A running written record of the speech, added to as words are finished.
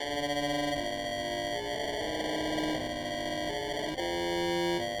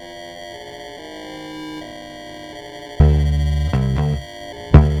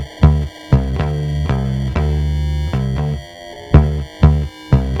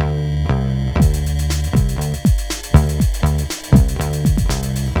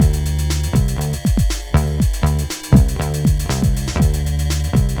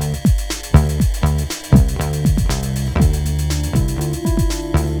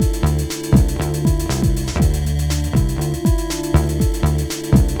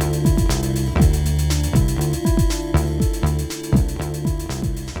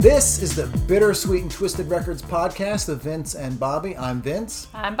This is the Bittersweet and Twisted Records podcast of Vince and Bobby. I'm Vince.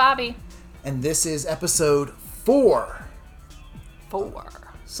 I'm Bobby. And this is episode 4.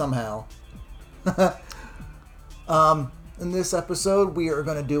 4. Somehow. In this episode, we are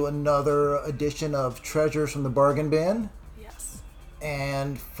going to do another edition of Treasures from the Bargain Bin. Yes.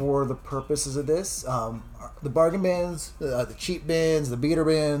 And for the purposes of this, the bargain bins, the cheap bins, the beater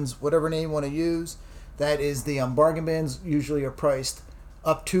bins, whatever name you want to use, that is the bargain bins usually are priced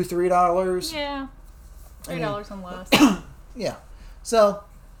up to $3. Yeah. $3 and less. Yeah. So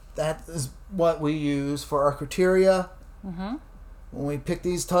that is what we use for our criteria. Mm-hmm. When we pick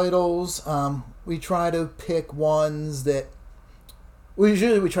these titles, we try to pick ones that... we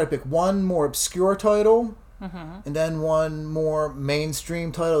try to pick one more obscure title, Mm-hmm. and then one more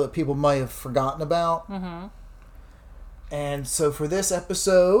mainstream title that people might have forgotten about. Mm-hmm. And so for this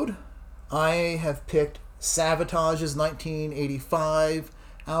episode, I have picked Savage's 1985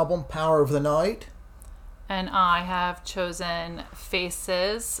 album, Power of the Night. And I have chosen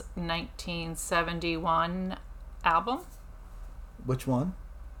Faces 1971 album. Which one?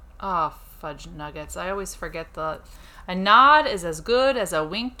 Oh, fudge nuggets. I always forget the... A nod is as good as a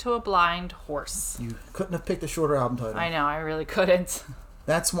wink to a blind horse. You couldn't have picked a shorter album title. I know, I really couldn't.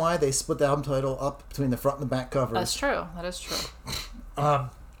 That's why they split the album title up between the front and the back covers. That's true. That is true.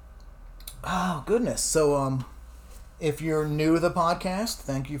 Oh, goodness. So, if you're new to the podcast,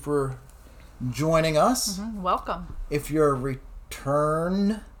 thank you for joining us. Mm-hmm. Welcome. If you're a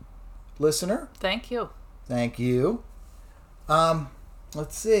return listener, Thank you. thank you.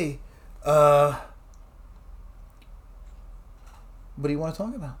 Let's see. What do you want to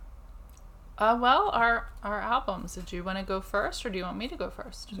talk about? Well, our albums. Did you want to go first, or do you want me to go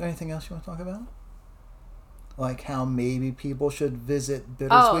first? Is there anything else you want to talk about? Like how maybe people should visit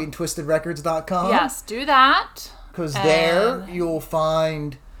bittersweetandtwistedrecords.com? Yes, do that. Because there And you'll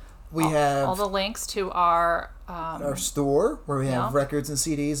find we have all the links to our store where we have Yeah. records and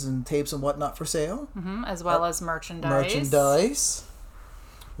CDs and tapes and whatnot for sale. as well as merchandise. Merchandise.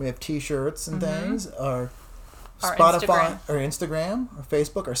 We have T-shirts and things. Our Our Spotify, our Instagram, our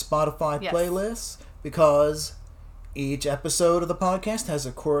Facebook, our Spotify Yes. playlists, because each episode of the podcast has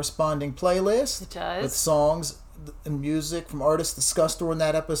a corresponding playlist It does. with songs and music from artists discussed during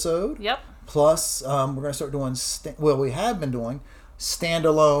that episode. Yep. Plus, we're going to start doing, we have been doing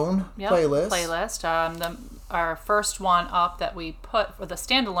standalone Yep. playlists. Our first one up that we put for the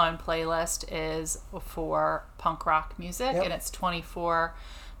standalone playlist is for punk rock music, Yep. and it's 24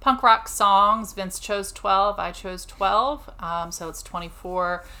 punk rock songs. Vince chose 12. I chose 12. So it's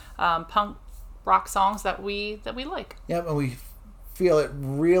 24 punk rock songs that we like. Yep, and we feel it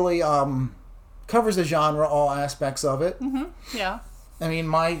really covers the genre, all aspects of it. Yeah. I mean,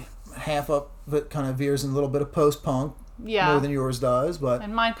 my half of it kind of veers in a little bit of post-punk Yeah. more than yours does, but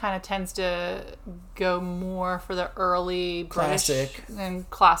And mine kind of tends to go more for the early Classic. British and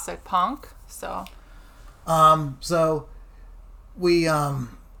classic punk. So so we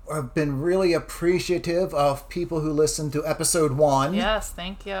have been really appreciative of people who listened to episode 1 yes,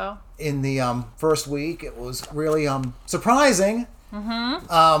 thank you. in the first week. It was really surprising.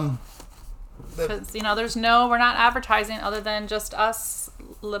 Because, we're not advertising other than just us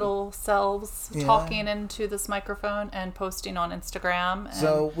little selves Yeah. talking into this microphone and posting on Instagram and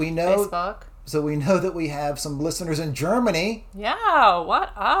So we know Facebook. that we have some listeners in Germany. Yeah,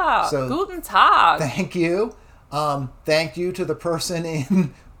 what up? So- Guten Tag. Thank you. Thank you to the person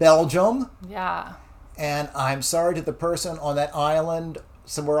in Belgium. Yeah. And I'm sorry to the person on that island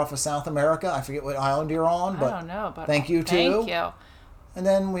somewhere off of South America. I forget what island you're on, I but don't know, but thank you, too. Thank you. And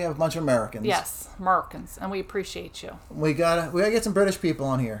then we have a bunch of Americans. Yes, Americans, and we appreciate you. We gotta get some British people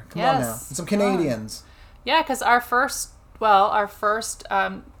on here. Come on Yes, now. And some Canadians. Yeah, because our first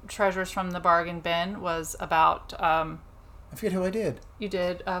Treasures from the Bargain Bin was about, I forget who I did. you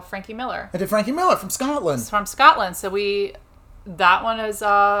did Frankie Miller. I did Frankie Miller from Scotland. It's from Scotland, so that one is,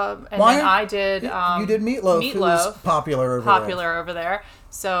 and then I did, you did Meatloaf, who's popular over there.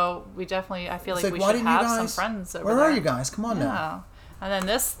 So we definitely, I feel It's like we why should didn't you have some guys- friends over Where there. are you guys? Come on now. Yeah. And then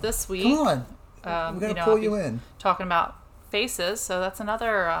this week, Come on. We're going to pull I'll you be in. talking about Faces, so that's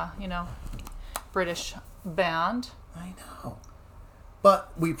another, British band. I know.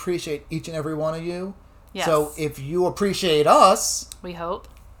 But we appreciate each and every one of you. Yes. So if you appreciate us, We hope.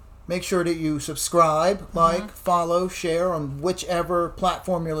 make sure that you subscribe, like, follow, share on whichever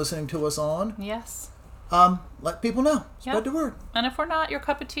platform you're listening to us on. Yes. Let people know. Spread Yep. the word. And if we're not your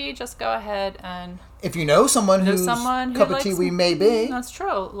cup of tea, just go ahead and If you know someone know whose someone who cup of likes tea we may be, That's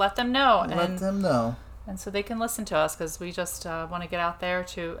true. Let them know. let them know. And so they can listen to us, because we just want to get out there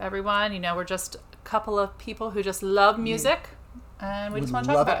to everyone. We're just a couple of people who just love music And we just We want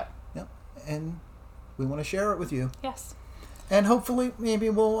to talk love about it. Yep. And we want to share it with you. Yes. And hopefully, maybe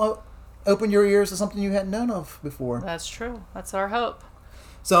we'll open your ears to something you hadn't known of before. That's true. That's our hope.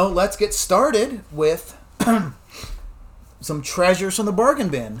 So let's get started with some treasures from the bargain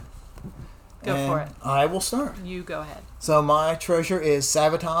bin. Go And for it. I will start. You go ahead. So my treasure is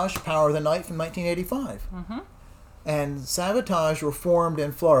Savatage, Power of the Night from 1985. Mm-hmm. And Savatage were formed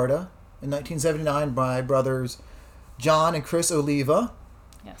in Florida in 1979 by brothers John and Chris Oliva.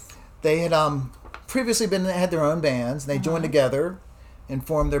 Yes. They had previously had their own bands. And they joined together and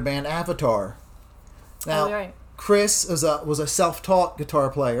formed their band Avatar. Now, Oh, right. Chris was a self-taught guitar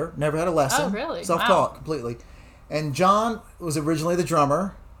player. Never had a lesson. Oh, really? Self-taught Wow. completely. And John was originally the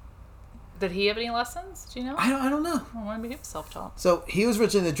drummer. Did he have any lessons? Do you know? I don't know. I want to be self-taught. So he was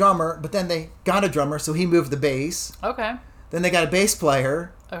originally the drummer, but then they got a drummer, so he moved the bass. Okay. Then they got a bass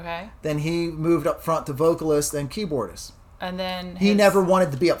player. Okay. Then he moved up front to vocalist and keyboardist. And then He never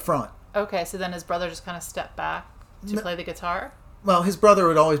wanted to be up front. Okay, so then his brother just kind of stepped back to play the guitar. Well, his brother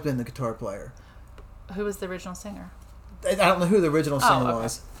had always been the guitar player. Who was the original singer? I don't know who the original singer okay.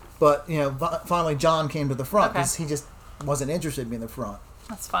 was, but finally John came to the front Okay. because he just wasn't interested in being the front.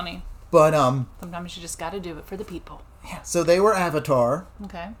 That's funny. But Sometimes you just got to do it for the people. yeah. So they were Avatar,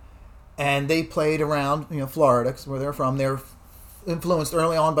 Okay. and they played around Florida, 'cause where they're from. They're influenced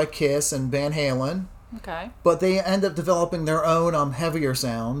early on by Kiss and Van Halen. Okay. But they end up developing their own heavier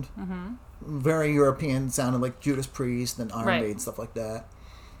sound, very European, sounding like Judas Priest and Iron Right. Maiden, stuff like that.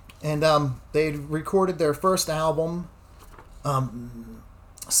 And they recorded their first album,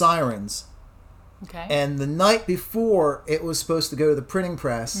 Sirens. Okay. And the night before it was supposed to go to the printing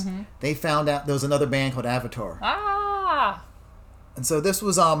press, they found out there was another band called Avatar. Ah. And so this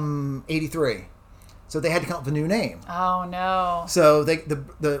was 83. So they had to come up with a new name. Oh no. So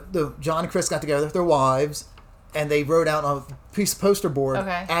the John and Chris got together with their wives, and they wrote out on a piece of poster board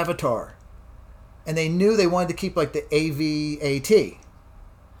Okay. Avatar. And they knew they wanted to keep like the AVAT.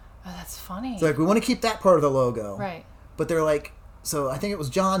 Oh, that's funny. So like we want to keep that part of the logo. Right. But they're like, so I think it was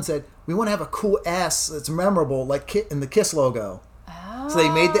John said, we want to have a cool S that's memorable like in the Kiss logo. Oh. So they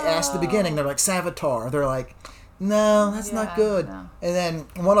made the S at the beginning. They're like, Savatar. They're like, no, that's not Yeah, good. no. And then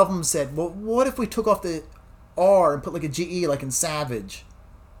one of them said, well, what if we took off the R and put like a GE like in Savage?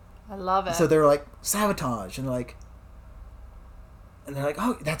 I love it. So they're like, Savatage. And they're like,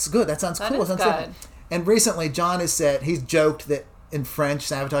 oh, that's good. That sounds That cool. is That sounds good. different. And recently John has said, he's joked that in French,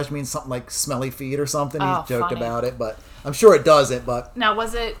 Savatage means something like smelly feet or something. Oh, He's joked funny. about it, but I'm sure it doesn't. But Now,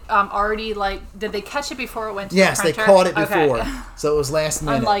 was it already did they catch it before it went to yes, the they printer? caught it Okay. before. So it was last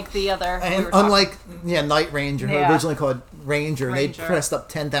minute. Unlike the other. And we were unlike Night Ranger, who Yeah. originally called Ranger, they Ranger. pressed up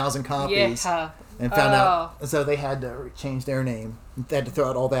 10,000 copies Yeah. and found out. So they had to change their name. They had to throw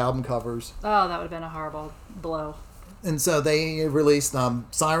out all the album covers. Oh, that would have been a horrible blow. And so they released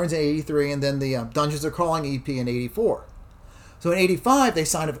Sirens in 83 and then the Dungeons Are Calling EP in 84. So in 85, they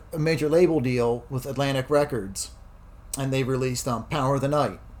signed a major label deal with Atlantic Records. And they released Power of the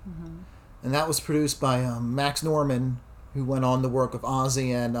Night. And that was produced by Max Norman, who went on to work with Ozzy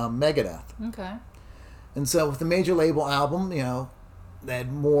and Megadeth. Okay. And so with the major label album, they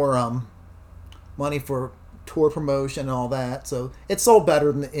had more money for tour promotion and all that. So it sold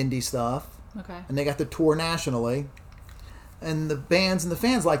better than the indie stuff. Okay. And they got to tour nationally. And the bands and the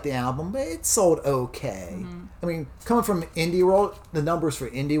fans liked the album, but it sold okay. I mean, coming from indie world, the numbers for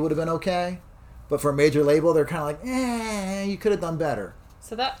indie would have been okay. But for a major label, they're kind of like, you could have done better.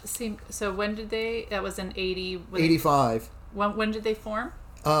 So that seemed. So when did they? That was in 80. 85. When did they form?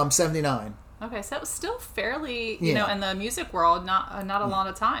 79. Okay, so that was still fairly, Yeah. in the music world, not a lot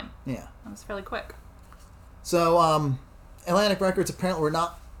of time. Yeah. That was fairly quick. So, Atlantic Records apparently were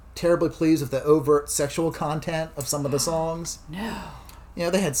not terribly pleased with the overt sexual content of some of the songs. No.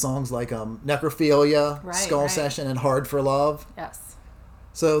 They had songs like Necrophilia, Right, Skull right. Session, and Hard for Love. Yes.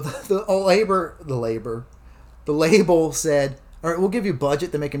 So the label said, all right, we'll give you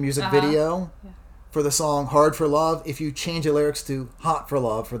budget to make a music video Yeah. for the song Hard for Love if you change the lyrics to Hot for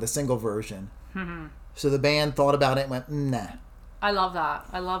Love for the single version. So the band thought about it and went, nah. I love that.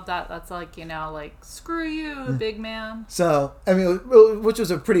 That's like, screw you, big man. So, I mean, which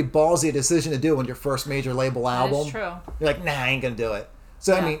was a pretty ballsy decision to do on your first major label That album. is true. You're like, nah, I ain't going to do it.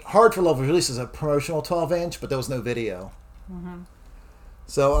 So, I Yeah. mean, Hard for Love was released as a promotional 12-inch, but there was no video.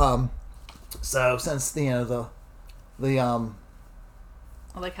 So, since, I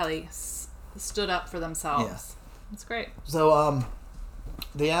like how they stood up for themselves. Yeah. That's great. So,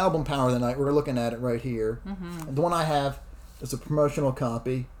 the album Power of the Night, we're looking at it right here. The one I have is a promotional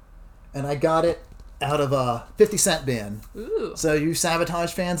copy, and I got it out of a 50 cent bin. Ooh. So you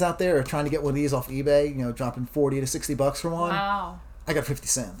Sabotage fans out there are trying to get one of these off eBay, dropping 40 to 60 bucks for one. Wow. I got 50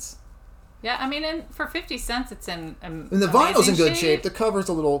 cents. Yeah, I mean, for 50 cents, it's in And the vinyl's in good shape. The cover's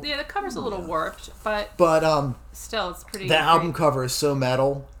a little... Yeah, the cover's a little warped, but still, it's pretty... The album cover is so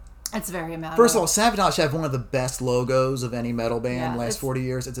metal. It's very metal. First of all, Sabotage have one of the best logos of any metal band last 40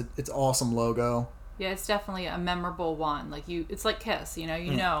 years. It's awesome logo. Yeah, it's definitely a memorable one. Like it's like Kiss, you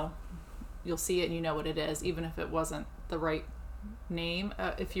know, you'll see it and you know what it is, even if it wasn't the right name.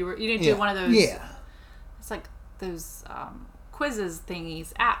 If you didn't do one of those... Yeah. It's like those... quizzes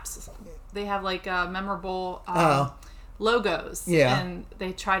thingies, apps. They have like memorable logos. Yeah. And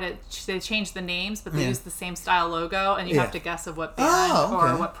they change the names, but they use the same style logo, and you have to guess of what band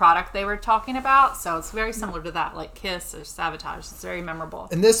or what product they were talking about. So it's very similar to that, like Kiss or Sabotage. It's very memorable.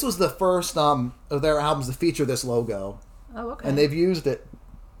 And this was the first of their albums to feature this logo. Oh, okay. And they've used it.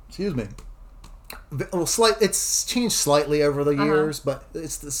 Excuse me. Well, it's changed slightly over the years, but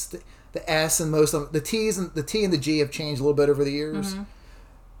it's the S and most of them. The T and the G have changed a little bit over the years. Mm-hmm.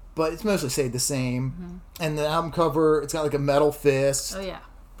 But it's mostly stayed the same. Mm-hmm. And the album cover, it's got like a metal fist. Oh, yeah.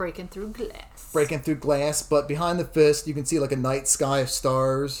 Breaking through glass. But behind the fist, you can see like a night sky of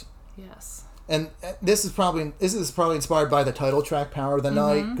stars. Yes. And this is probably inspired by the title track, Power of the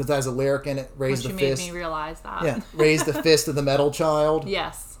Night, because that has a lyric in it, raise the fist. Made me realize that. Yeah, raise the fist of the metal child.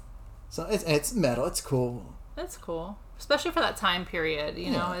 Yes. So it's metal. It's cool. That's cool. Especially for that time period,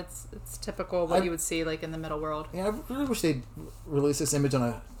 you know, it's typical what you would see like in the metal world. Yeah, I really wish they'd release this image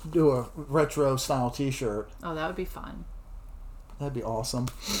do a retro style T-shirt. Oh, that would be fun. That'd be awesome.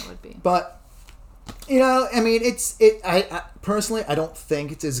 That would be. But I mean, I personally, I don't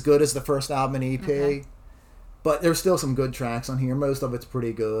think it's as good as the first album and EP, but there's still some good tracks on here. Most of it's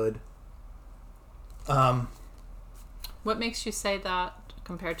pretty good. What makes you say that?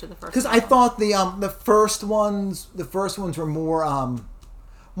 Compared to the first, because I thought the first ones were more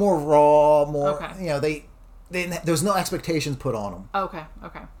raw, more they there's no expectations put on them. Okay.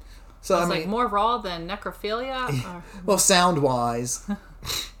 So I mean, like more raw than Necrophilia. Well, sound wise,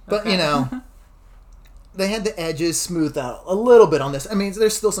 but they had the edges smoothed out a little bit on this. I mean,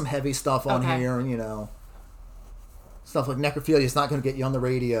 there's still some heavy stuff on here, and stuff like Necrophilia is not going to get you on the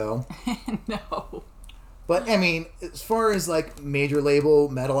radio. No. But, I mean, as far as, like, major label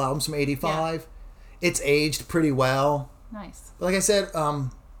metal albums from 85, it's aged pretty well. Nice. But like I said,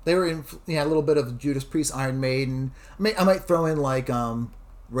 they were in, a little bit of Judas Priest, Iron Maiden. I might throw in, like,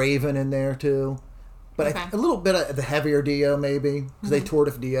 Raven in there, too. But a little bit of the heavier Dio, maybe, because they toured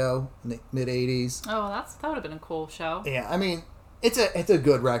with Dio in the mid-80s. Oh, that would have been a cool show. Yeah, I mean, it's a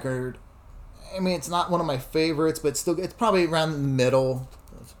good record. I mean, it's not one of my favorites, but it's probably around the middle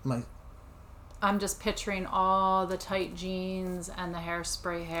of my... I'm just picturing all the tight jeans and the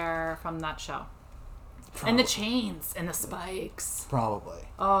hairspray hair from that show. Probably. And the chains and the spikes. Probably.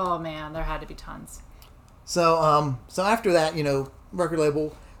 Oh, man, there had to be tons. So after that, record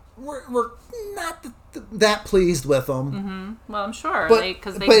label, we're not that pleased with them. Mm-hmm. Well, I'm sure,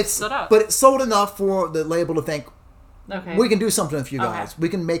 because they stood up. But it sold enough for the label to think, we can do something with you guys. We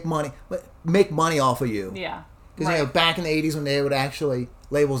can make money off of you. Yeah. Because back in the 80s when they would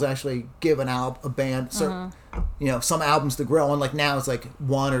labels actually give a band certain, some albums to grow on. Like now it's like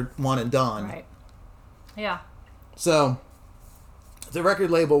one and done. Right. Yeah. So the record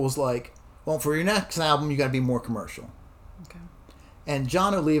label was like, well, for your next album you got to be more commercial. Okay. And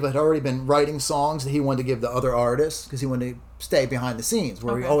John Oliva had already been writing songs that he wanted to give to other artists because he wanted to stay behind the scenes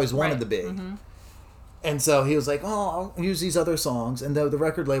where he always wanted to be. Mm-hmm. And so he was like, I'll use these other songs. And the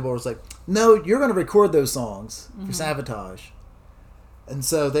record label was like, no, you're going to record those songs for Sabotage. And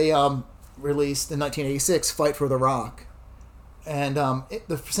so they released in 1986 Fight for the Rock. And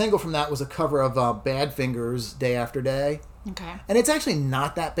the single from that was a cover of Badfinger's Day After Day. Okay. And it's actually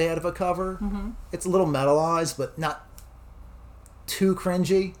not that bad of a cover. Mm-hmm. It's a little metalized, but not too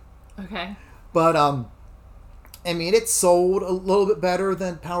cringy. Okay. But I mean, it sold a little bit better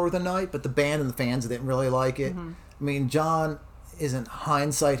than Power of the Night, but the band and the fans didn't really like it. Mm-hmm. I mean, John, in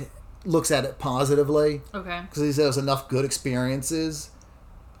hindsight, looks at it positively. Okay. Because he says enough good experiences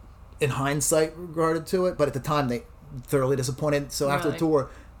in hindsight regarded to it, but at the time they thoroughly disappointed. So after the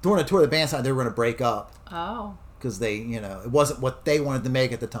tour, during the tour, the band decided they were going to break up. Oh. Because they, it wasn't what they wanted to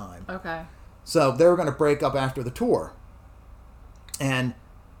make at the time. Okay. So they were going to break up after the tour. And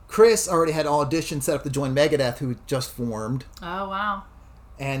Chris already had auditions set up to join Megadeth, who just formed. Oh, wow.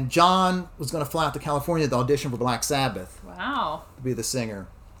 And John was going to fly out to California to audition for Black Sabbath. Wow. To be the singer.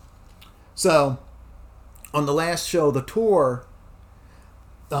 So, on the last show of the tour,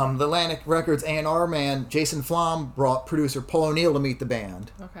 the Atlantic Records A&R man, Jason Flom, brought producer Paul O'Neill to meet the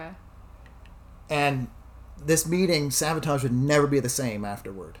band. Okay. And this meeting, Savatage would never be the same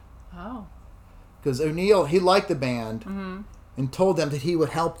afterward. Oh. Because O'Neill, he liked the band and told them that he would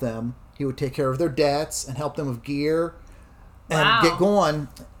help them. He would take care of their debts and help them with gear and get going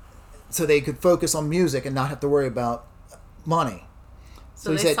so they could focus on music and not have to worry about money.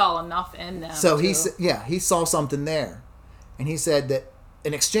 So they saw enough in them. So he saw something there. And he said that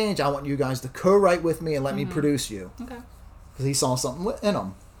in exchange, I want you guys to co-write with me and let me produce you. Okay. Because he saw something in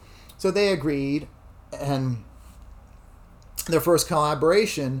them. So they agreed, and their first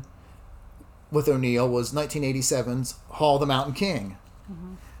collaboration with O'Neill was 1987's Hall of the Mountain King,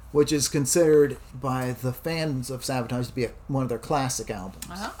 which is considered by the fans of Savatage to be one of their classic albums.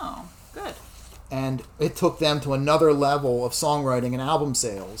 Oh, good. And it took them to another level of songwriting and album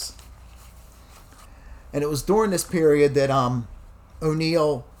sales. And it was during this period that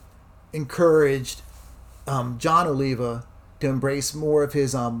O'Neill encouraged John Oliva to embrace more of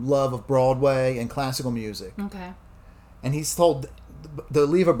his love of Broadway and classical music. Okay. And he's told the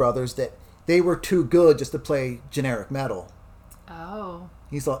Oliva brothers that they were too good just to play generic metal. Oh.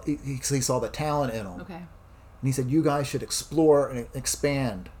 He saw the talent in them. Okay. And he said, you guys should explore and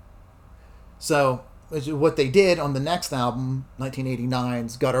expand. So what they did on the next album,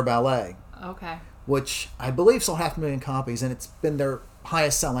 1989's Gutter Ballet. Okay. Which I believe sold 500,000 copies, and it's been their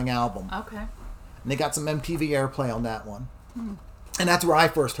highest selling album. Okay. And they got some MTV airplay on that one. And that's where I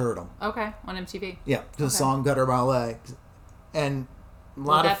first heard them. Okay, on MTV. Yeah, the song Gutter Ballet. And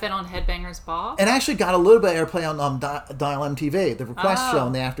Would that been on Headbangers Ball? And actually got a little bit of airplay on Dial MTV, the request show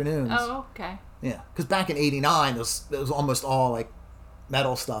in the afternoons. Oh, okay. Yeah, because back in '89, it was almost all like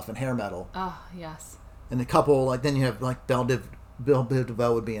metal stuff and hair metal. Oh, yes. And a couple, like, then you have like Bill Biv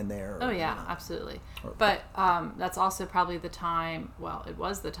DeVoe would be in there. Oh, yeah, absolutely. But that's also probably the time, well, it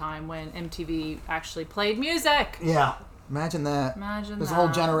was the time when MTV actually played music. Yeah. Imagine that. This whole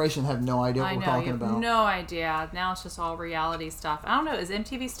generation had no idea what we're talking about. No idea. Now it's just all reality stuff. I don't know. Is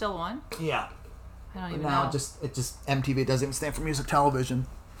MTV still on? Yeah. I don't even know. Now it just MTV doesn't even stand for music television.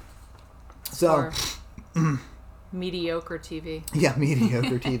 So mediocre TV. Yeah,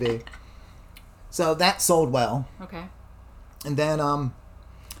 mediocre TV. So that sold well. Okay. And then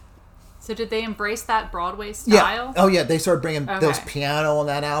so did they embrace that Broadway style? Yeah. Oh yeah, they started bringing those piano on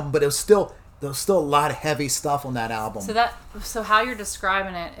that album, but there was still a lot of heavy stuff on that album. So how you're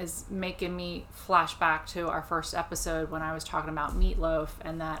describing it is making me flash back to our first episode when I was talking about Meatloaf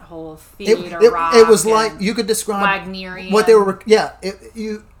and that whole theater rock. It was like you could describe Wagnerian. What they were. Yeah,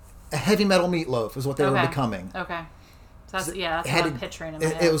 a heavy metal Meatloaf is what they were becoming. Okay. So that's what I'm picturing in my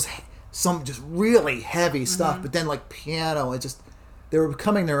head. It was some just really heavy stuff, but then like piano, they were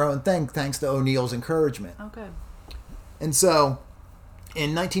becoming their own thing thanks to O'Neill's encouragement. Oh, good. And so,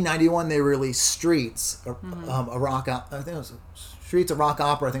 in 1991, they released Streets, a rock. I think it was Streets, a rock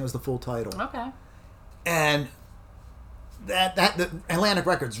opera. I think it was the full title. Okay. And that the Atlantic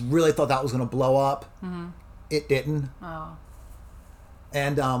Records really thought that was going to blow up. It didn't. Oh.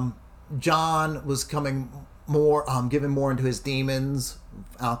 And John was coming more, giving more into his demons,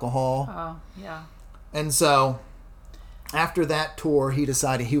 alcohol. Oh, yeah. And so, after that tour, he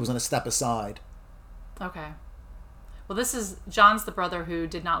decided he was going to step aside. Okay. Well, John's the brother who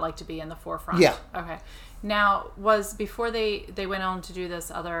did not like to be in the forefront. Yeah. Okay. Now, before they went on to do this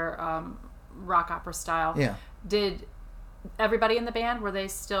other rock opera style, did everybody in the band, were they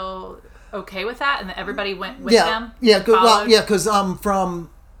still okay with that? And everybody went with them? Yeah, because from...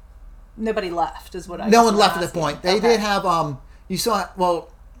 Nobody left, is what I No one left at that point. They did have...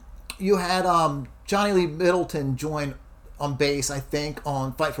 you had Johnny Lee Middleton join on bass, I think,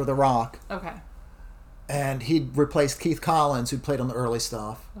 on Fight for the Rock. Okay. And he replaced Keith Collins, who played on the early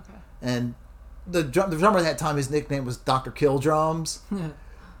stuff. Okay. And the drummer at that time, his nickname was Dr. Kill Drums.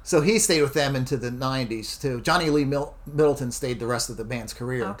 So he stayed with them into the 90s, too. Johnny Lee Middleton stayed the rest of the band's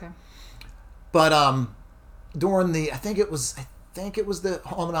career. Okay. But during I think it was the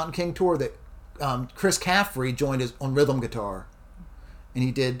On the Mountain King tour that Chris Caffrey joined on rhythm guitar. And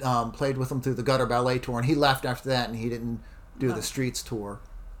he played with them through the Gutter Ballet tour. And he left after that, and he didn't do the Streets tour.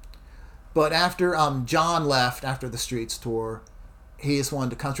 But after John left after the Streets tour, he just wanted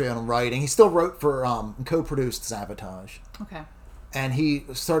to concentrate on writing. He still wrote for and co-produced Savatage. Okay. And he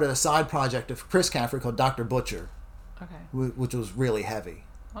started a side project of Chris Caffrey called Dr. Butcher. Okay. Which was really heavy.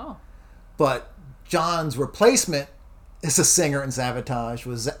 Oh. But John's replacement as a singer in Savatage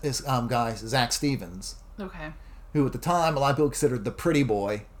was this guy, Zach Stevens. Okay. Who at the time a lot of people considered the pretty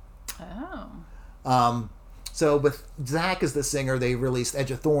boy. Oh. So with Zach as the singer, they released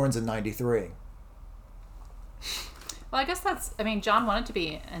Edge of Thorns in '93. Well, I guess John wanted to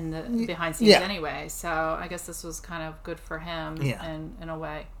be in the behind scenes anyway, so I guess this was kind of good for him in a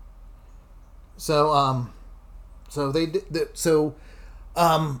way. So so they did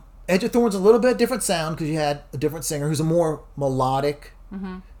Edge of Thorns a little bit different sound because you had a different singer who's a more melodic.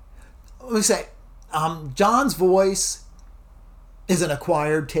 Mm-hmm. Let me say, John's voice is an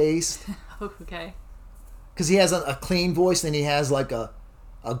acquired taste. Okay. Because he has a clean voice, then he has like a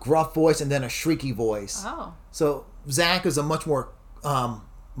gruff voice, and then a shrieky voice. Oh. So Zach is a much more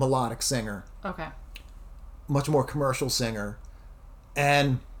melodic singer. Okay. Much more commercial singer.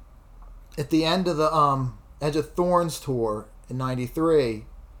 And at the end of the Edge of Thorns tour in '93,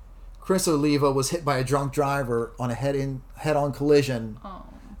 Chris Oliva was hit by a drunk driver on a head-on collision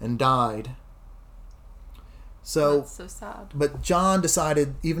and died. So that's so sad. But John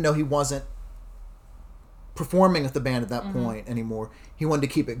decided, even though he wasn't performing with the band at that point anymore, he wanted to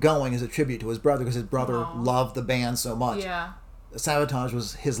keep it going as a tribute to his brother because his brother loved the band so much. Yeah. Sabotage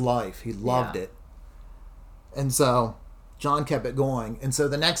was his life. He loved it. And so John kept it going. And so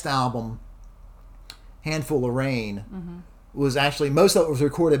the next album, Handful of Rain, was actually, most of it was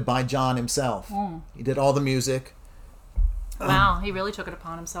recorded by John himself. He did all the music. Wow, he really took it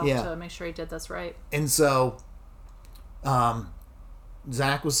upon himself to make sure he did this right. And so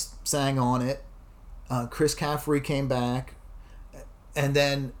Zach sang on it. Chris Caffrey came back. And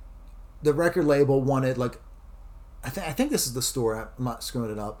then the record label wanted, like, I think this is the story, I'm not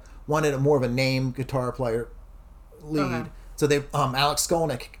screwing it up, wanted more of a name guitar player lead. Okay. So they Alex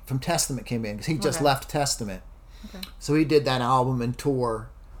Skolnick from Testament came in because he just left Testament. Okay. So he did that album and tour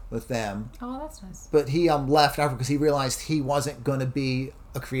with them. Oh, that's nice. But he left after because he realized he wasn't going to be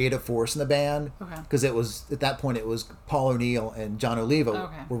a creative force in the band. Okay. Because it was, at that point, it was Paul O'Neill and John Oliva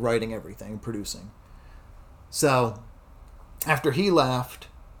were writing everything, producing. So after he left,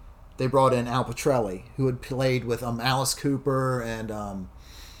 they brought in Al Pitrelli, who had played with Alice Cooper and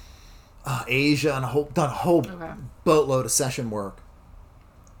Asia and done a whole boatload of session work.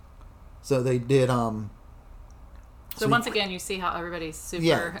 So they did. So once again, you see how everybody's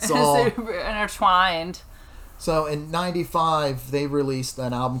super, super intertwined. So in '95, they released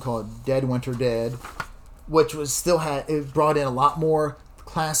an album called Dead Winter Dead, which it brought in a lot more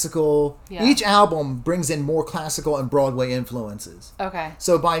classical. Yeah. Each album brings in more classical and Broadway influences. Okay.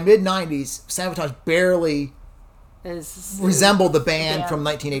 So by mid '90s, Sabotage barely resembled the band from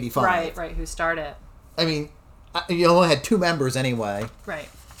 1985. Right. Who started? I mean, you only had two members anyway. Right.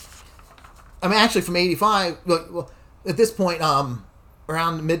 I mean, actually, from '85, well, at this point,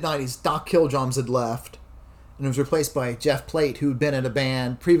 around the mid '90s, Doc Killdrums had left, and it was replaced by Jeff Plate, who'd been in a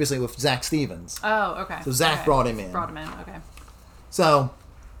band previously with Zach Stevens. Oh, okay. So Zach brought him in. Okay. So,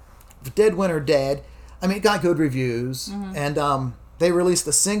 Dead Winter Dead, I mean, it got good reviews, and they released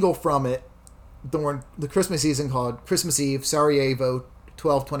a single from it during the Christmas season called Christmas Eve, Sarajevo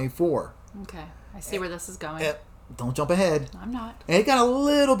 12/24. Okay, I see where this is going. Don't jump ahead. I'm not. And it got a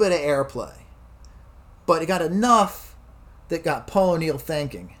little bit of airplay, but it got enough that got Paul O'Neill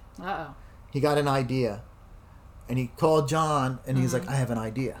thinking. Uh-oh. He got an idea, and he called John, and he's like, I have an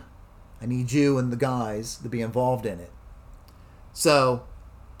idea. I need you and the guys to be involved in it. So,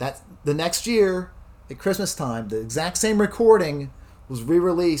 that's the next year, at Christmas time, the exact same recording was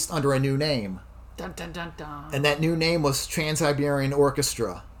re-released under a new name. Dun, dun, dun, dun. And that new name was Trans-Siberian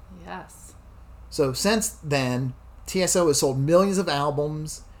Orchestra. Yes. So since then, TSO has sold millions of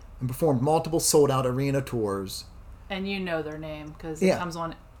albums and performed multiple sold-out arena tours. And you know their name because it comes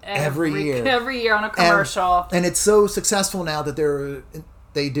on every year. Every year on a commercial. And it's so successful now that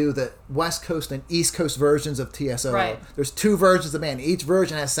they do the West Coast and East Coast versions of TSO. Right. There's two versions of the band. Each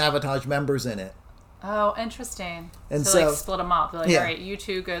version has Sabotage members in it. Oh, interesting. And so like split them up. They're like, all right, you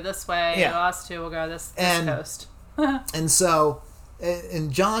two go this way, us two will go this coast. And so, and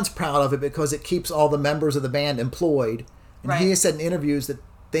John's proud of it because it keeps all the members of the band employed. And he has said in interviews that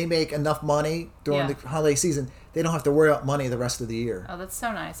they make enough money during the holiday season, they don't have to worry about money the rest of the year. Oh, that's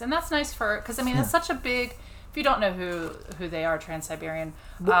so nice. And that's nice because, I mean, it's such a big... If you don't know who they are, Trans-Siberian...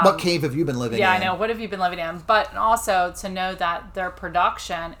 what cave have you been living in? Yeah, I know. What have you been living in? But also to know that their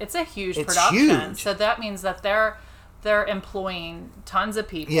production, it's a huge production. Huge. So that means that they're employing tons of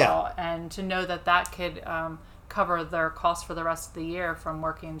people. Yeah. And to know that could cover their costs for the rest of the year from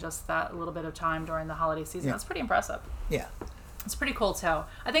working just that little bit of time during the holiday season, that's pretty impressive. Yeah. It's pretty cool, too.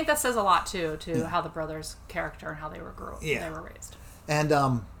 I think that says a lot, too, to how the brothers' character and how they were raised.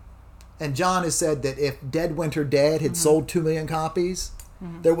 And John has said that if Dead Winter Dead had sold 2 million copies,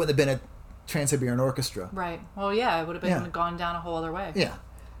 there wouldn't have been a Trans-Siberian Orchestra. Right. Well, yeah, it would have gone down a whole other way. Yeah.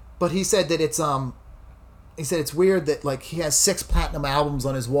 But he said that it's weird that like he has 6 platinum albums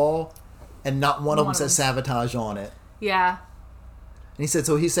on his wall and not one of them says Sabotage on it. Yeah. And he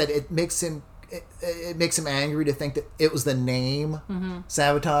said it makes him it makes him angry to think that it was the name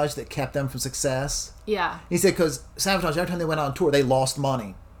Savatage that kept them from success. Yeah. He said because Savatage, every time they went on tour, they lost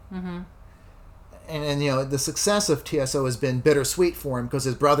money. And the success of TSO has been bittersweet for him because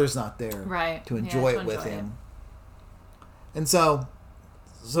his brother's not there to enjoy it with him. And so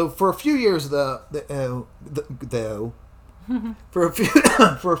for a few years for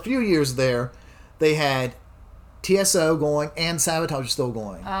a few years there, they had TSO going and Savatage still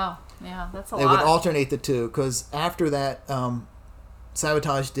going. Oh, yeah, that's a lot. They would alternate the two because after that,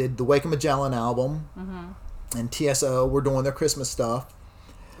 Savatage did the Wake of Magellan album, and TSO were doing their Christmas stuff.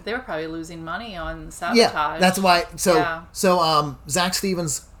 They were probably losing money on Savatage. Yeah, that's why. So Zach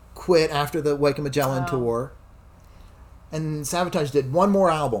Stevens quit after the Wake of Magellan tour, and Savatage did one more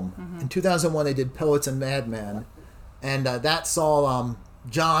album. In 2001, they did Poets and Madmen, and that saw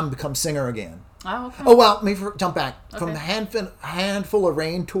John become singer again. Oh, okay. Oh, well, let me jump back. Okay. From the Handful of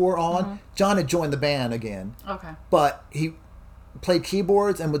Rain tour on, John had joined the band again. Okay. But he played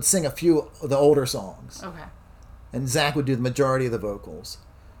keyboards and would sing a few of the older songs. Okay. And Zach would do the majority of the vocals.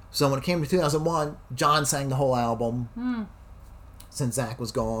 So when it came to 2001, John sang the whole album since Zach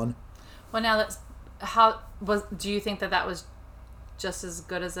was gone. Well, now do you think that was just as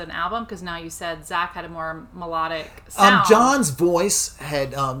good as an album? Because now you said Zach had a more melodic sound. John's voice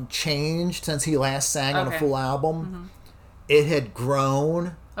had changed since he last sang on a full album. It had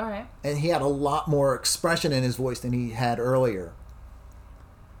grown. All right. And he had a lot more expression in his voice than he had earlier.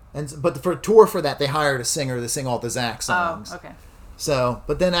 But for a tour for that, they hired a singer to sing all the Zach songs. Oh, okay. So,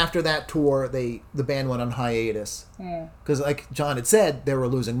 but then after that tour, the band went on hiatus because, like John had said, they were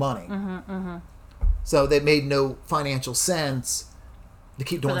losing money. So they made no financial sense to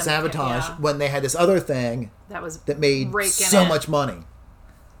keep doing Savatage when they had this other thing that made so much money.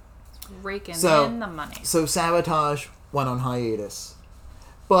 Raking in the money. So Savatage went on hiatus.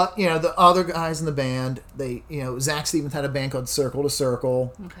 But, the other guys in the band, Zach Stevens had a band called Circle to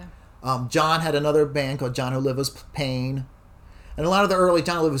Circle. Okay. John had another band called John Oliva's Pain. And a lot of the early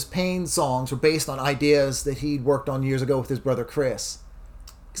John Oliva's Pain songs were based on ideas that he'd worked on years ago with his brother Chris.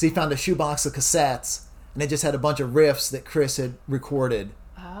 Because he found a shoebox of cassettes, and it just had a bunch of riffs that Chris had recorded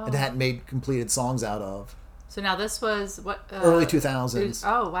and hadn't made completed songs out of. So now this was what? Early 2000s.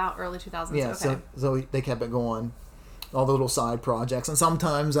 Oh, wow, early 2000s. Yeah, okay. so they kept it going. All the little side projects. And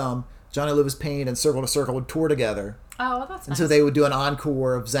sometimes Johnny Oliva's Pain and Circle to Circle would tour together. Oh, well, that's nice. And so they would do an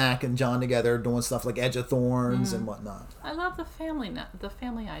encore of Zach and John together doing stuff like Edge of Thorns and whatnot. I love the family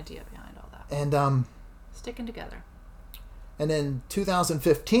idea behind all that. And sticking together. And then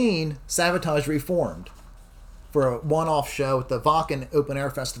 2015, Savatage reformed for a one-off show at the Wacken Open Air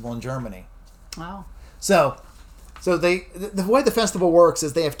Festival in Germany. Wow. So the way the festival works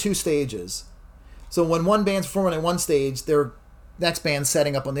is they have two stages. So when one band's performing at one stage, their next band's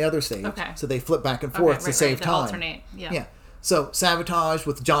setting up on the other stage. Okay. So they flip back and forth to save time. Alternate. Yeah. So Savatage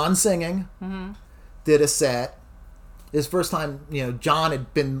with John singing did a set. His first time, John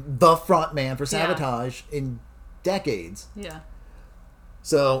had been the front man for Savatage in decades. Yeah.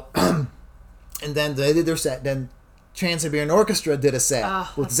 So, and then they did their set. Then Trans-Siberian Orchestra did a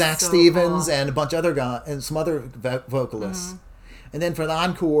set with Zach Stevens and a bunch of other guys and some other vocalists. And then for the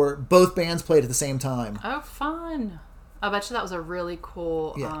encore, both bands played at the same time. Oh, fun! I bet you that was a really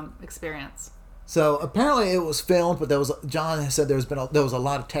cool experience. So apparently it was filmed, but John said there was a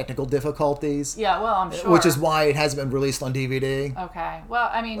lot of technical difficulties. Yeah, well, I'm sure. Which is why it hasn't been released on DVD. Okay. Well,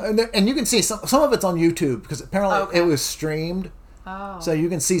 I mean, and you can see some of it's on YouTube because apparently it was streamed. Oh. So you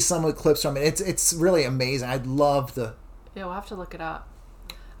can see some of the clips from it. It's really amazing. I'd love to. Yeah, we'll have to look it up.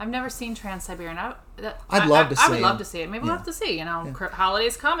 I've never seen Trans-Siberian. I'd love to see it. I would love to see it. Maybe we'll have to see.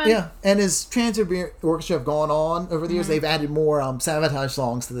 Holidays coming. Yeah, and as Trans-Siberian Orchestra have gone on over the years, they've added more Savatage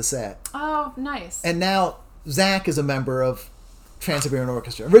songs to the set. Oh, nice. And now Zach is a member of Trans-Siberian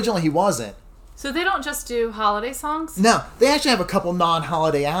Orchestra. Originally, he wasn't. So they don't just do holiday songs? No, they actually have a couple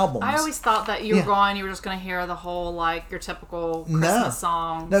non-holiday albums. I always thought that you were just going to hear the whole, your typical Christmas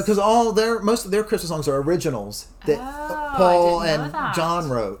songs. No, because most of their Christmas songs are originals that Paul and John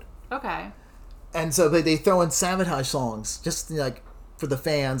wrote. Okay. And so they throw in Savatage songs, just for the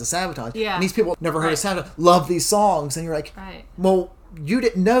fans of Savatage. Yeah. And these people never heard of Savatage, love these songs, and you're like, well, you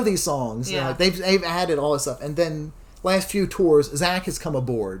didn't know these songs. Yeah. They've added all this stuff. And then last few tours, Zach has come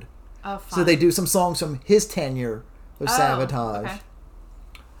aboard. Oh, fun. So they do some songs from his tenure of Savatage.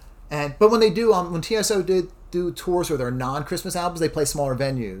 Okay. But when they do, when TSO did do tours for their non-Christmas albums, they play smaller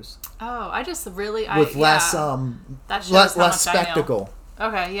venues. Oh, I just really... with less spectacle.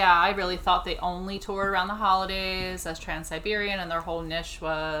 Okay, yeah, I really thought they only toured around the holidays as Trans-Siberian, and their whole niche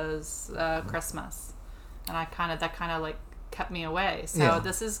was Christmas. And that kind of kept me away. So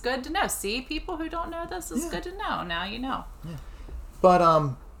this is good to know. See, people who don't know this is good to know. Now you know. Yeah.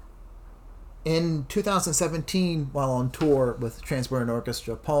 But in 2017, while on tour with Trans-Siberian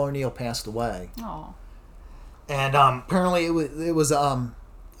Orchestra, Paul O'Neill passed away. Oh. And apparently it was an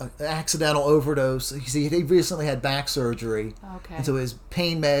accidental overdose. He recently had back surgery. Okay. And so his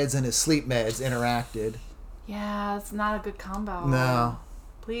pain meds and his sleep meds interacted. Yeah, it's not a good combo. No.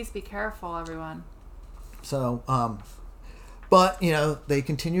 Please be careful, everyone. So, but, they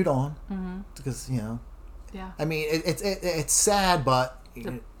continued on. Because, Yeah. I mean, it's sad, but...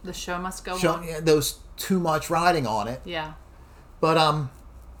 The show must go on. Yeah, there was too much riding on it. Yeah. But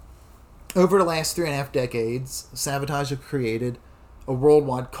over the last 3.5 decades, Savatage have created a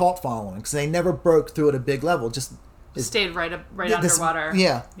worldwide cult following because they never broke through at a big level. Just stayed right underwater.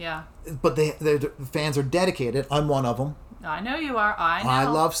 Yeah. Yeah. But the fans are dedicated. I'm one of them. I know you are. I know. I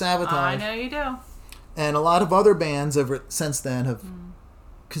love Savatage. I know you do. And a lot of other bands since then have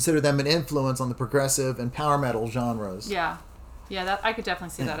considered them an influence on the progressive and power metal genres. Yeah. Yeah, that I could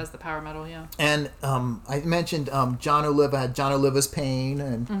definitely see that as the power metal, yeah. And I mentioned John Oliva had John Oliva's Pain,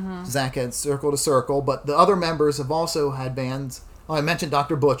 and Zach had Circle to Circle, but the other members have also had bands. Oh, I mentioned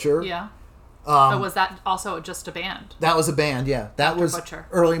Dr. Butcher. Yeah. Was that also just a band? That was a band, yeah. That Dr. was Butcher.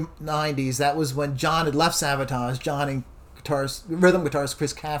 Early 90s. That was when John had left Savatage. John and rhythm guitarist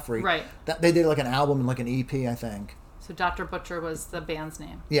Chris Caffrey. Right. They did like an album and like an EP, I think. So Dr. Butcher was the band's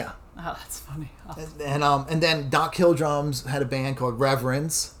name? Yeah. Oh, that's funny. Oh. And then Doc Killdrums had a band called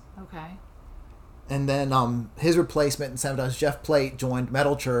Reverence. Okay. And then his replacement in Savatage, Jeff Plate, joined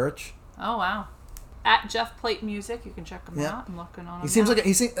Metal Church. Oh, wow. At Jeff Plate Music, you can check him out. I'm looking on him. He seems like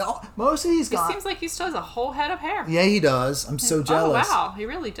most of these guys. He seems like he still has a whole head of hair. Yeah, he does. I'm so jealous. Oh, wow. He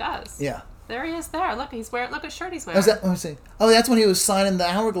really does. Yeah. There he is there. Look, look at shirt he's wearing. Let me see. Oh, that's when he was signing the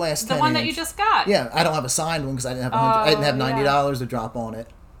Hourglass 10-inch. The one that you just got. Yeah, I don't have a signed one because I didn't have $90 to drop on it.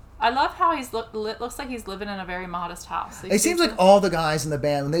 I love how looks like he's living in a very modest house. It seems like all the guys in the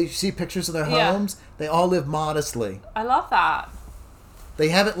band, when they see pictures of their homes, they all live modestly. I love that. They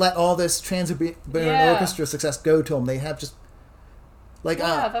haven't let all this Trans-Siberian Orchestra success go to them. They have just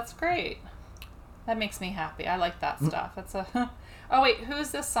that's great. That makes me happy. I like that stuff. That's a. Oh wait,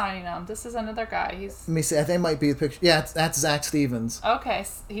 who's this signing them? This is another guy. Let me see. I think it might be the picture. Yeah, that's Zach Stevens. Okay,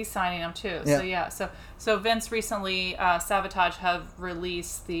 he's signing them too. Yeah. So Vince recently, Savatage have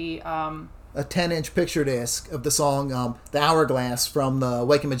released the a 10-inch picture disc of the song "The Hourglass" from the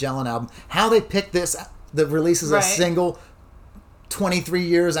Wake and Magellan album. How they picked the release as a single 23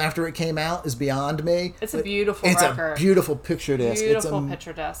 years after it came out is beyond me. It's a beautiful record. It's a beautiful picture disc. Beautiful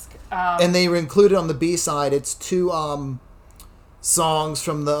picture disc. And they were included on the B-side. It's 2 songs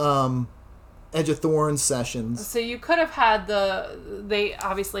from the Edge of Thorns sessions. So you could have had they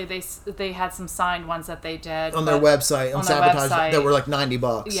had some signed ones that they did on their website on Savatage that were like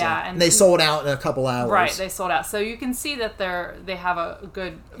 $90. Yeah, and they sold out in a couple hours. Right, they sold out. So you can see that they have a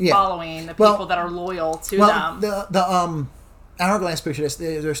good following, the people that are loyal to them. The Hourglass picture,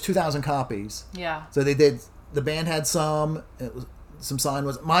 there's 2,000 copies. Yeah. So they did. The band had some. Some signed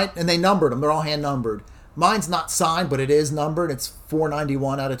was mine, and they numbered them. They're all hand numbered. Mine's not signed, but it is numbered. It's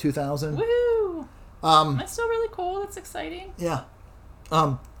 491 out of 2,000. Woo! That's still really cool. That's exciting. Yeah.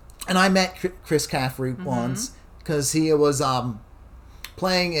 And I met Chris Caffrey once because he was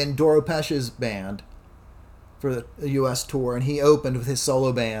playing in Doro Pesch's band for the U.S. tour, and he opened with his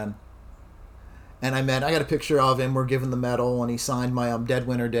solo band. And I got a picture of him. We're giving the medal, and he signed my Dead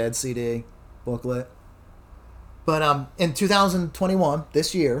Winter Dead CD booklet. But in 2021,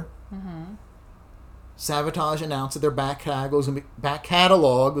 this year, Savatage announced that their back catalog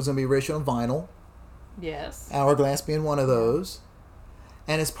was going to be reissued on vinyl. Yes. Hourglass being one of those.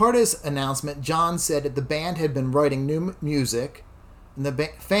 And as part of his announcement, John said that the band had been writing new music, and the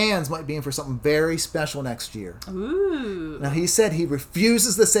fans might be in for something very special next year. Ooh. Now, he said he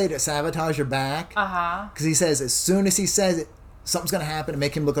refuses to say that Savatage are back. Because he says as soon as he says it, something's going to happen to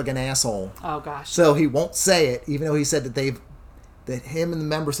make him look like an asshole. Oh, gosh. So he won't say it, even though he said that him and the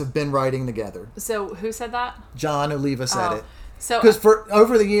members have been writing together. So who said that? John Oliva said it. So because for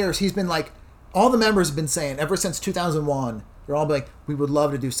over the years he's been like, all the members have been saying ever since 2001, they're all like, we would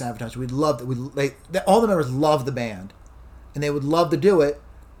love to do Savatage. We'd love to. All the members love the band, and they would love to do it,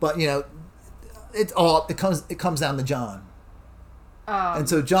 but it comes down to John. And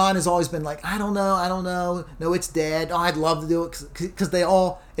so John has always been like, I don't know. No, it's dead. Oh, I'd love to do it because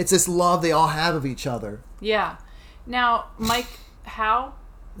it's this love they all have of each other. Yeah. Now, Mike Howe?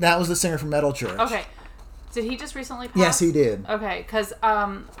 That was the singer from Metal Church. Okay. Did he just recently pass? Yes, he did. Okay, because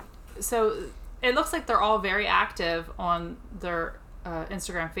so it looks like they're all very active on their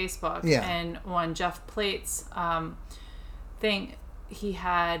Instagram, Facebook. Yeah. And on Jeff Plate's thing, he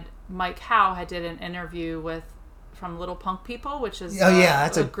had Mike Howe had did an interview from Little Punk People, which is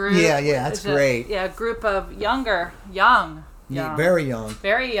that's a group. That's great. A group of young, very young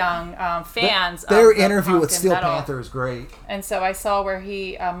fans. Their interview with Steel Panther is great. And so I saw where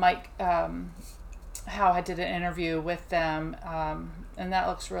Mike Howe had did an interview with them, and that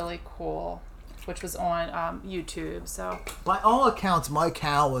looks really cool, which was on YouTube. So by all accounts, Mike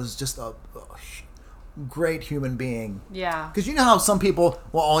Howe was just a great human being. Yeah. Because you know how some people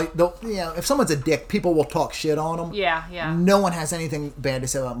if someone's a dick, people will talk shit on them. Yeah. No one has anything bad to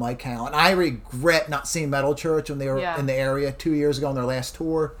say about Mike Howe, and I regret not seeing Metal Church when they were in the area 2 years ago on their last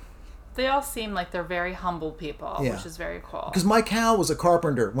tour. They all seem like they're very humble people, which is very cool. Because Mike Howe was a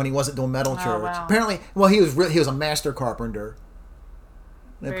carpenter when he wasn't doing Metal Church. Wow. Apparently, he was a master carpenter.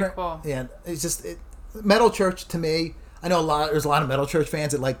 Very cool. Yeah, it's just Metal Church to me. I know there's a lot of Metal Church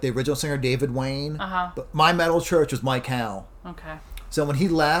fans that like the original singer David Wayne. But my Metal Church was Mike Howe. Okay. So when he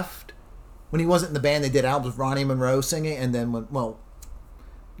left, when he wasn't in the band, they did albums with Ronnie Monroe singing, and then when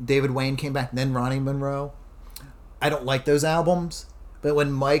David Wayne came back, and then Ronnie Monroe. I don't like those albums, but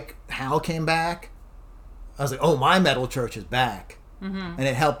when Mike Howe came back, I was like, oh, my Metal Church is back. And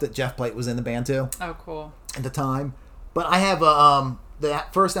it helped that Jeff Blake was in the band too. Oh, cool. At the time. But I have the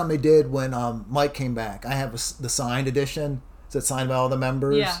first album they did when Mike came back. I have the signed edition. So it's signed by all the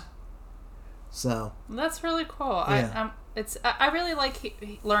members. Yeah. So that's really cool. Yeah. I really like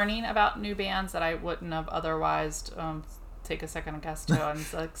learning about new bands that I wouldn't have otherwise take a second guess to,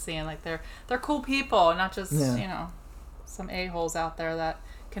 and like seeing like they're cool people, not just some a-holes out there that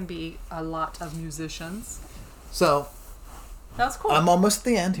can be a lot of musicians. So that's cool. I'm almost at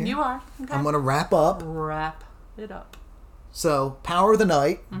the end here. You are. Okay. I'm going to wrap up. Wrap it up. So, Power of the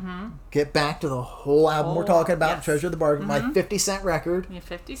Night. Get back to the whole album we're talking about. Yes. Treasure of the Bargain. My 50-cent record. Yeah,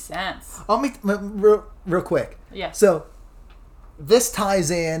 50 cents. I'll make real quick. Yes. So, this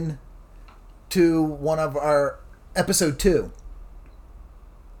ties in to one of our episode 2.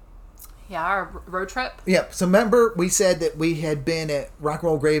 Yeah, our road trip. Yeah. So, remember we said that we had been at Rock and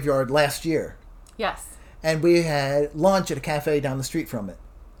Roll Graveyard last year. Yes. And we had lunch at a cafe down the street from it.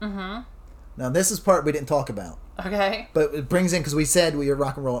 Now, this is part we didn't talk about. Okay. But it brings in, because we said we were at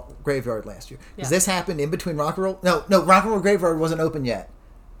Rock and Roll Graveyard last year. Because this happened in between Rock and Roll... No, Rock and Roll Graveyard wasn't open yet.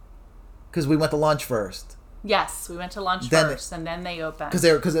 Because we went to lunch first. Yes, we went to lunch first, and then they opened. Because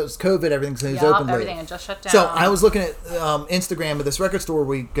it was COVID, everything, so it was open late. Everything had just shut down. So I was looking at Instagram of this record store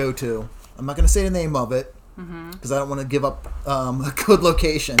we go to. I'm not going to say the name of it, because I don't want to give up a good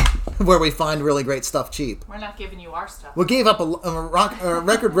location where we find really great stuff cheap. We're not giving you our stuff. We gave up a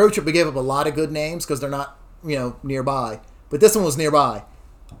record road trip. We gave up a lot of good names because they're not, nearby. But this one was nearby.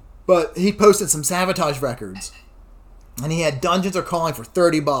 But he posted some Savatage records, and he had Dungeons Are Calling for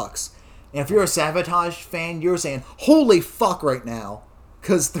 $30. And if you're a Savatage fan, you're saying, "Holy fuck!" right now,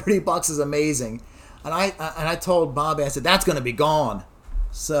 because $30 is amazing. And I told Bobby, I said, that's going to be gone.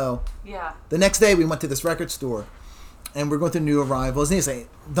 So the next day we went to this record store, and we're going through New Arrivals, and he said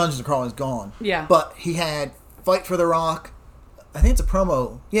Dungeons Are Calling is gone. Yeah. But he had Fight for the Rock. I think it's a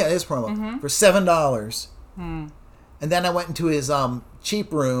promo. Yeah, it is promo for $7. And then I went into his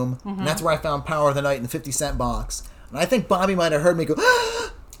cheap room, and that's where I found Power of the Night in the 50-cent box. And I think Bobby might have heard me go,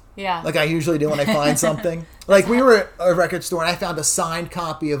 yeah, like I usually do when I find something. Like we were at a record store, and I found a signed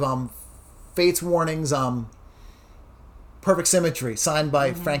copy of Fates Warning's Perfect Symmetry, signed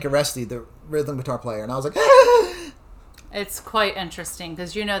by Frank Aresti, the rhythm guitar player. And I was like, It's quite interesting,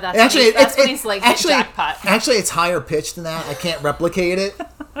 because that's when he's like, jackpot. Actually, it's higher pitched than that. I can't replicate it.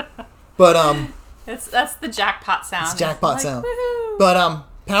 But that's the jackpot sound. It's jackpot sound. Woohoo! But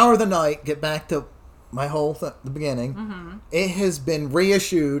Power of the Night, get back to my whole the beginning. It has been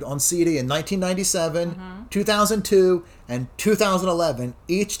reissued on CD in 1997, 2002, and 2011,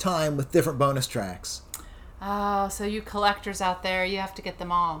 each time with different bonus tracks. Oh, so you collectors out there, you have to get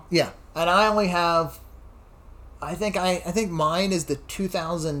them all. Yeah, and I only have, I think mine is the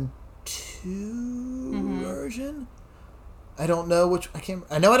 2002 version. I don't know which.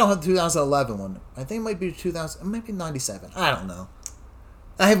 I know I don't have the 2011 one. I think it might be 2000. It might be 97. I don't know.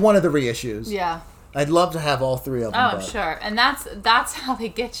 I have one of the reissues. Yeah. I'd love to have all three of them. Oh, sure. And that's how they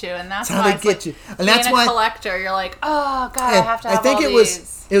get you. And that's how they get you. And that's why, being a collector, you're like, oh god, I have to have all these. I think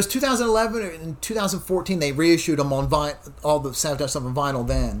it was 2011 and 2014. They reissued them on all the Savatage stuff on vinyl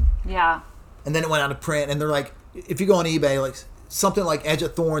then. Yeah. And then it went out of print. And they're like, if you go on eBay, like something like Edge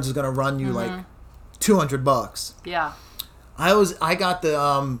of Thorns is going to run you like $200. Yeah. I got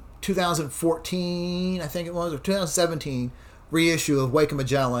the 2014, I think it was, or 2017 reissue of Wake of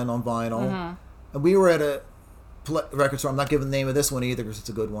Magellan on vinyl. And we were at record store. I'm not giving the name of this one either because it's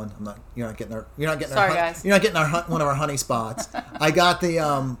a good one. You're not getting Sorry, guys. You're not getting one of our honey spots. I got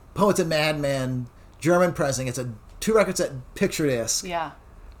the Poets and Madman German pressing. It's a 2 record set picture disc. Yeah.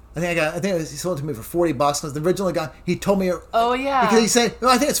 I think he sold it to me for $40 because the original guy, he told me. Oh yeah. Because he said, "No,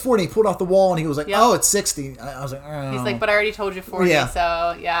 I think it's 40." He pulled off the wall and he was like, "Oh, it's 60." I was like, "Oh." He's like, "But I already told you 40." Yeah.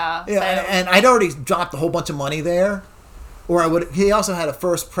 So yeah. Yeah, and I'd already dropped a whole bunch of money there, or I would. He also had a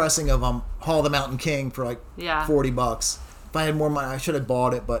first pressing of Hall of the Mountain King for like $40. If I had more money, I should have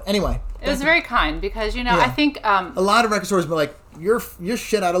bought it. But anyway, it was very kind because I think a lot of record stores were like, "You're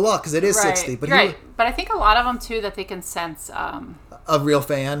shit out of luck" because it is 60. But but I think a lot of them too that they can sense a real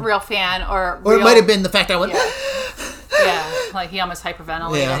fan, or it might have been the fact I went. Yeah, like he almost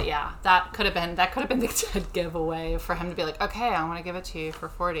hyperventilated. Yeah, that could have been the dead giveaway for him to be like, "Okay, I want to give it to you for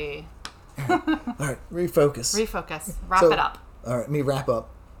 40." All right, refocus. Wrap it up. All right, let me wrap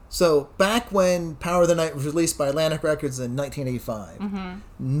up. So, back when Power of the Night was released by Atlantic Records in 1985,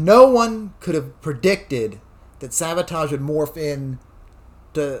 no one could have predicted that Savatage would morph in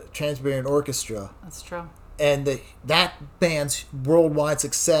the Trans-Siberian Orchestra. That's true. And that band's worldwide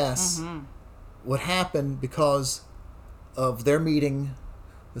success would happen because of their meeting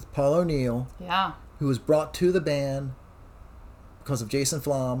with Paul O'Neill, who was brought to the band because of Jason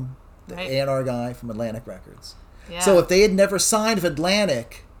Flom, the A&R guy from Atlantic Records. Yeah. So if they had never signed with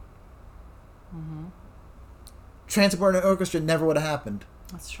Atlantic, Trans-Siberian Orchestra never would have happened.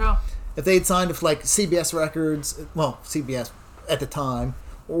 That's true. If they had signed with like CBS Records, well, CBS at the time,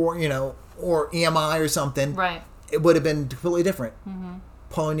 or or EMI or something, it would have been completely different.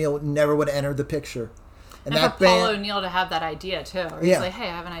 Paul O'Neill never would have entered the picture. And that for Paul O'Neill to have that idea too, or he's like, "Hey,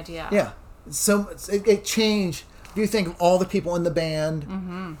 I have an idea." Yeah, so it changed. If you think of all the people in the band,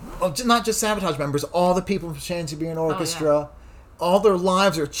 not just Savatage members, all the people from Trans-Siberian Orchestra, all their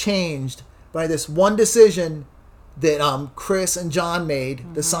lives are changed by this one decision that Chris and John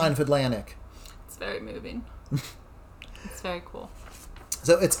made to sign with Atlantic. It's very moving. It's very cool.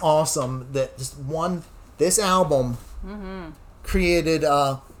 So it's awesome that this album created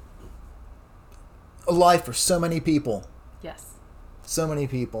a life for so many people. Yes. So many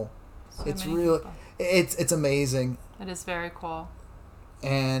people. It's amazing. It is very cool.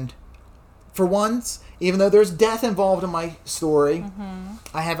 And for once, even though there's death involved in my story,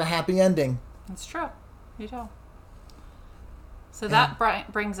 I have a happy ending. It's true. You do. So that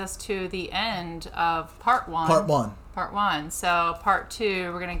brings us to the end of part one. Part one. So part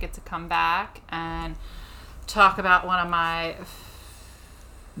two, we're going to get to come back and talk about one of my...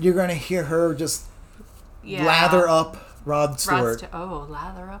 You're going to hear her just lather up Rod Stewart.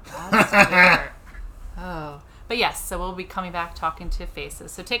 Lather up Rod Stewart. Oh. But yes, so we'll be coming back talking to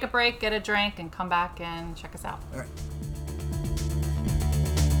Faces. So take a break, get a drink, and come back and check us out. All right.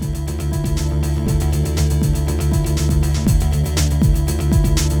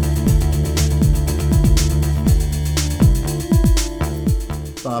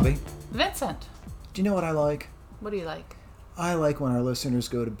 Bobby. Vincent. Do you know what I like? What do you like? I like when our listeners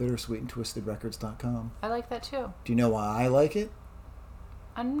go to bittersweetandtwistedrecords.com. I like that too. Do you know why I like it?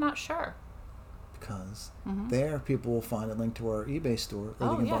 I'm not sure. Because there people will find a link to our eBay store where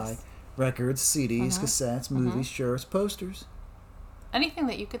they can buy records, CDs, cassettes, movies, shirts, posters. Anything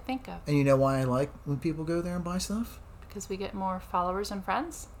that you could think of. And you know why I like when people go there and buy stuff? Because we get more followers and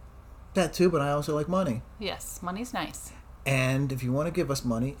friends. That too, but I also like money. Yes, money's nice. And if you want to give us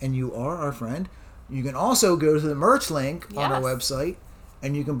money and you are our friend, you can also go to the merch link on our website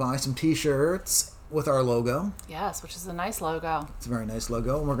and you can buy some t-shirts with our logo. Yes, which is a nice logo. It's a very nice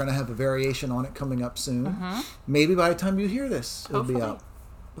logo, and we're going to have a variation on it coming up soon. Maybe by the time you hear this, it'll be out.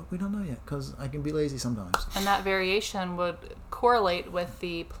 But we don't know yet, because I can be lazy sometimes. And that variation would correlate with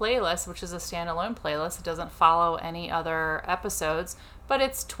the playlist, which is a standalone playlist. It doesn't follow any other episodes, but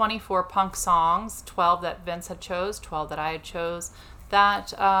it's 24 punk songs, 12 that Vince had chose, 12 that I had chose,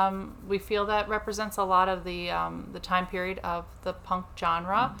 that we feel that represents a lot of the time period of the punk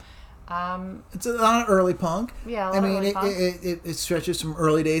genre. It's a lot of early punk. Yeah, early punk. It stretches from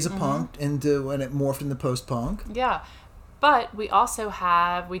early days of punk into when it morphed into post-punk. Yeah. But we also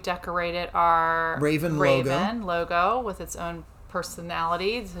we decorated our Raven logo with its own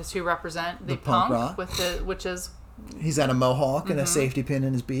personality to represent the punk rock. Which is... He's got a mohawk and a safety pin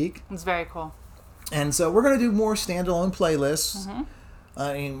in his beak. It's very cool. And so we're going to do more standalone playlists.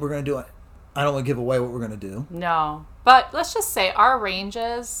 I mean, we're going to do it. I don't want to give away what we're going to do. No. But let's just say our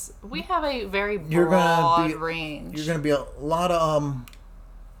ranges, we have a very broad range. You're going to be a lot of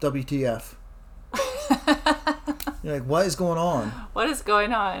WTF. You're like, what is going on? What is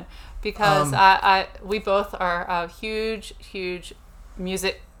going on? Because we both are huge, huge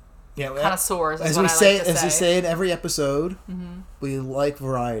music connoisseurs. As we say in every episode, we like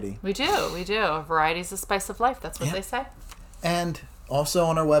variety. We do. Variety is the spice of life. That's what they say. And also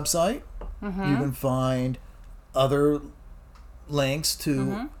on our website, you can find other links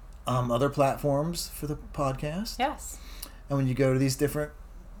to other platforms for the podcast. Yes. And when you go to these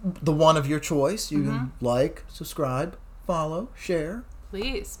the one of your choice, you can like, subscribe, follow, share.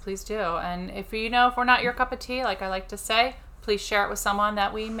 Please do. And if if we're not your cup of tea, like I like to say, please share it with someone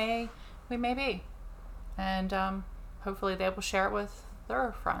that we may be. And hopefully they will share it with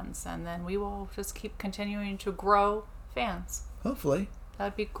their friends. And then we will just keep continuing to grow fans. Hopefully.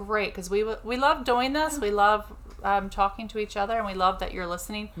 That'd be great, because we love doing this. We love talking to each other, and we love that you're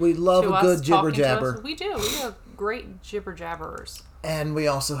listening. We love a good jibber jabber. We do. We are great jibber jabberers. And we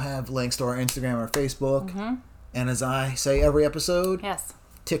also have links to our Instagram or Facebook. And as I say every episode, yes,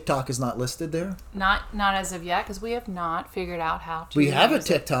 TikTok is not listed there. Not as of yet, because we have not figured out how to. We have a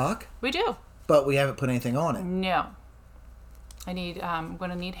TikTok. We do, but we haven't put anything on it. No. I'm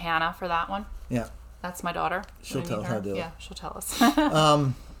going to need Hannah for that one. Yeah. That's my daughter. She'll tell us how to do it. Yeah, she'll tell us.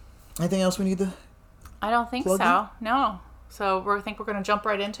 Anything else we need to? I don't think so. In? No. So I think we're going to jump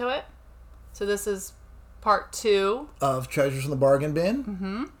right into it. So this is part 2 of Treasures in the Bargain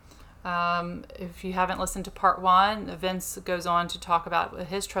Bin. If you haven't listened to part 1, Vince goes on to talk about what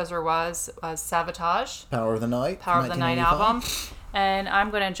his treasure was Sabotage. Power of the Night. Power of the Night album. And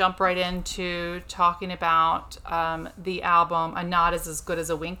I'm going to jump right into talking about the album A Nod is as Good as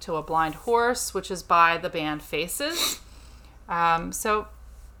a Wink to a Blind Horse, which is by the band Faces. So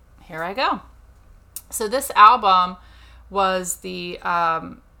here I go. So this album was the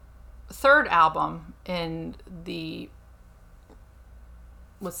third album in the...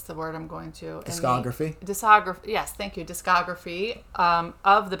 What's the word I'm going to? Discography. Discography. Yes, thank you. Discography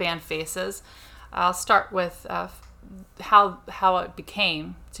of the band Faces. I'll start with... how it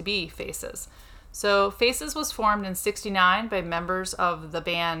became to be Faces. So Faces was formed in '69 by members of the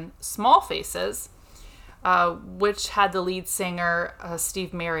band Small Faces, which had the lead singer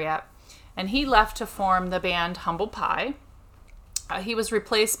Steve Marriott, and he left to form the band Humble Pie. He was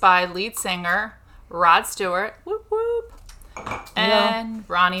replaced by lead singer Rod Stewart, whoop whoop, and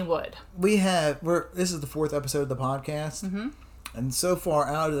Ronnie Wood. This is the 4th episode of the podcast. And so far,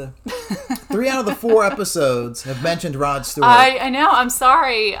 3 out of the 4 episodes have mentioned Rod Stewart. I know. I'm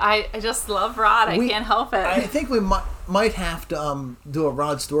sorry. I just love Rod. I can't help it. I think we might have to do a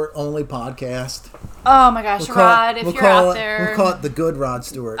Rod Stewart only podcast. Oh my gosh, Rod! If you're out there, we'll call it the Good Rod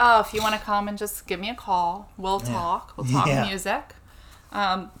Stewart. Oh, if you want to come and just give me a call, we'll talk. We'll talk music.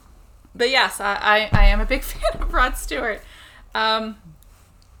 But yes, I am a big fan of Rod Stewart. So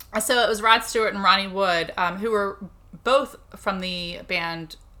it was Rod Stewart and Ronnie Wood, who were both from the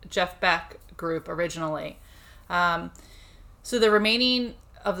band Jeff Beck group originally. So the remaining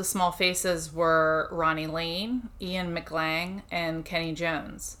of the Small Faces were Ronnie Lane, Ian McLang, and Kenny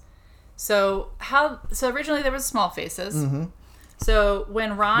Jones. So originally there was Small Faces. So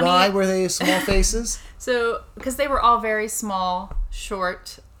when Ronnie... Why were they Small Faces? So because they were all very small,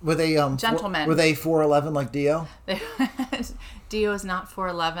 short. Were they gentlemen? Were they 4'11" like Dio? Dio is not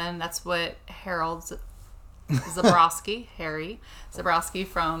 4'11". That's what Harold Zabrowski, Harry Zabrowski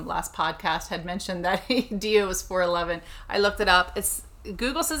from last podcast had mentioned, that Dio was 4'11". I looked it up.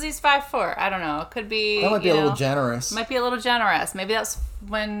 Google says he's 5'4". I don't know. It could be. That might be a little generous. Might be a little generous. Maybe that's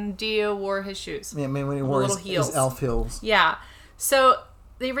when Dio wore his shoes. Yeah, maybe when he wore his elf heels. Yeah. So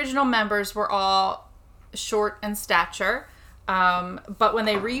the original members were all short in stature, but when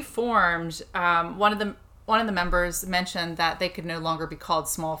they reformed, one of the members mentioned that they could no longer be called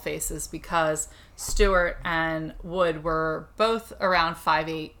Small Faces because Stewart and Wood were both around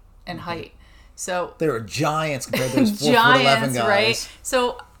 5'8" in height. So they were giants compared to those 4'11" guys. Right?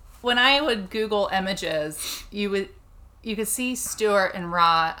 So when I would Google images, you could see Stewart and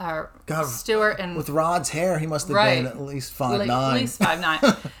Rod. Stewart and with Rod's hair, he must have been at least 5'9". At least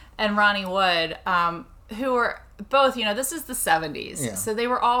 5'9". And Ronnie Wood, who were both, this is the 70s, so they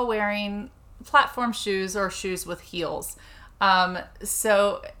were all wearing platform shoes or shoes with heels.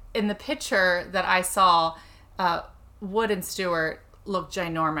 So in the picture that I saw, Wood and Stewart looked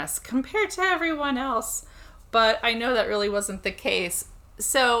ginormous compared to everyone else, but I know that really wasn't the case.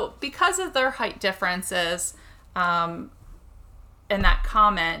 So because of their height differences, in that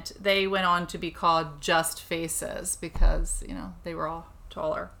comment, they went on to be called Just Faces because, they were all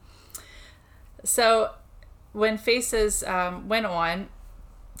taller. So when Faces went on,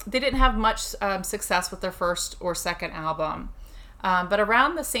 they didn't have much success with their first or second album. But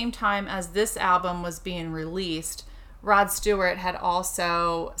around the same time as this album was being released, Rod Stewart had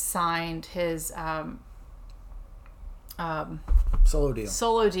also signed his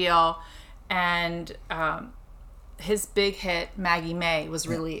solo deal, and his big hit Maggie May was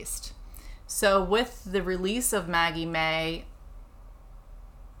released. So with the release of Maggie May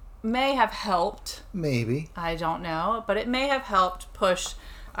have helped. Maybe. I don't know, but it may have helped push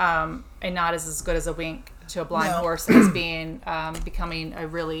A Nod Is As Good As a Wink to a Blind Horse as being becoming a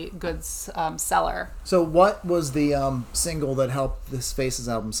really good seller. So what was the single that helped this Faces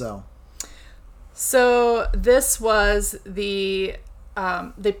album sell? So this was the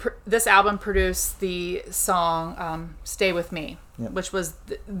this album produced the song "Stay With Me," which was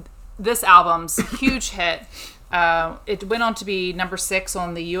this album's huge hit. It went on to be number 6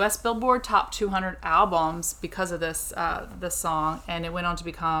 on the U.S. Billboard Top 200 albums because of this song, and it went on to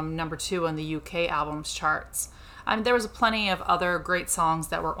become number 2 on the U.K. albums charts. There was plenty of other great songs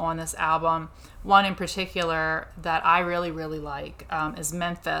that were on this album. One in particular that I really, really like is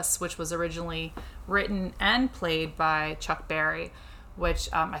Memphis, which was originally written and played by Chuck Berry, which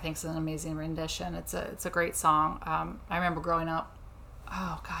I think is an amazing rendition. It's a great song. I remember growing up.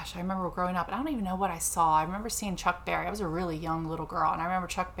 Oh gosh, I remember growing up, and I don't even know what I saw. I remember seeing Chuck Berry. I was a really young little girl, and I remember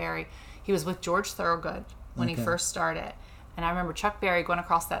Chuck Berry. He was with George Thorogood when he first started, and I remember Chuck Berry going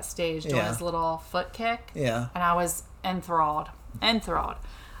across that stage doing his little foot kick. Yeah, and I was enthralled.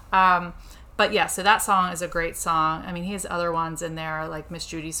 But yeah, so that song is a great song. I mean, he has other ones in there like Miss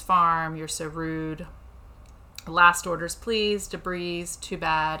Judy's Farm, You're So Rude, Last Orders Please, Debris, Too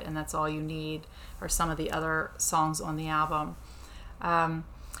Bad, and That's All You Need are some of the other songs on the album.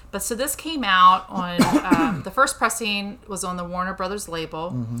 But so this came out on the first pressing was on the Warner Brothers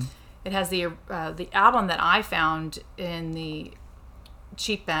label. Mm-hmm. It has the album that I found in the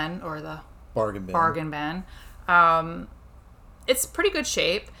cheap bin or the bargain bin. It's pretty good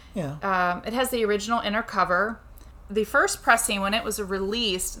shape. Yeah. It has the original inner cover. The first pressing, when it was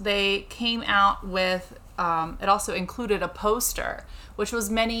released, they came out with it also included a poster, which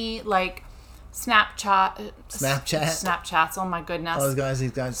was many like Snapchats. Oh my goodness! Oh,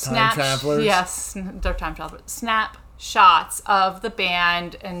 these guys, time travelers. Yes, they're time travelers. Snapshots of the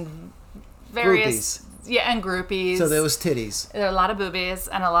band and various and groupies. So there was titties. There are a lot of boobies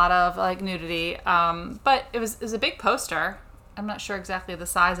and a lot of like nudity. But it was a big poster. I'm not sure exactly the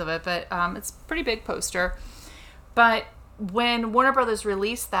size of it, but it's a pretty big poster. But when Warner Brothers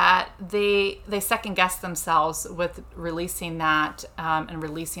released that, they second guessed themselves with releasing that and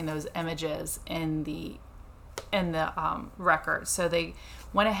releasing those images in the record. So they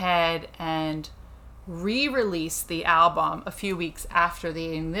went ahead and re-released the album a few weeks after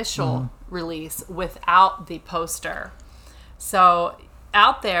the initial release without the poster. So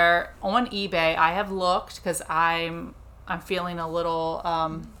out there on eBay, I have looked because I'm feeling a little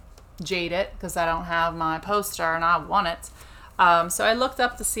jaded because I don't have my poster and I want it. So I looked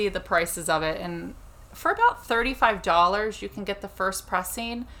up to see the prices of it, and for about $35 you can get the first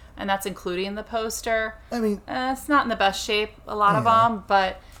pressing, and that's including the poster. I mean, it's not in the best shape, a lot of them,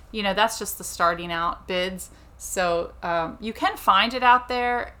 but that's just the starting out bids. So you can find it out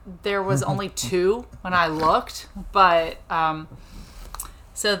there. There was only 2 when I looked, but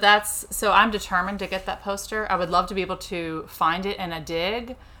so I'm determined to get that poster. I would love to be able to find it in a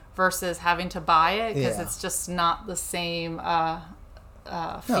dig versus having to buy it because it's just not the same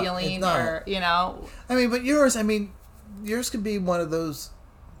feeling. No, I mean, but yours could be one of those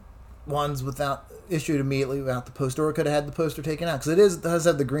ones issued immediately without the poster, or it could have had the poster taken out because it does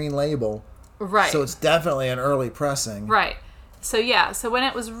have the green label, right? So it's definitely an early pressing, right? So so when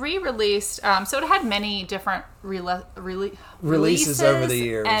it was re-released, so it had many different releases over the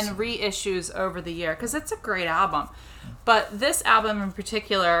years and reissues over the year because it's a great album. But this album in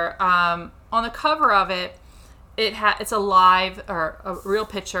particular, on the cover of it, it's a live or a real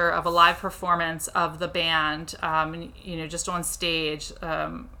picture of a live performance of the band, just on stage,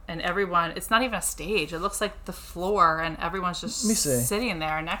 and everyone. It's not even a stage; it looks like the floor, and everyone's just sitting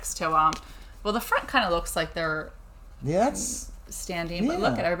there next to them. Well, the front kind of looks like they're standing, but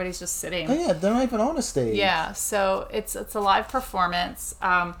look at everybody's just sitting. Oh yeah, they're not even on a stage. Yeah, so it's a live performance,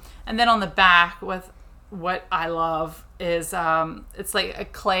 and then on the back with what I love is it's like a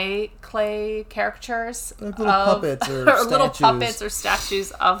clay caricatures, like little puppets or statues. Little puppets or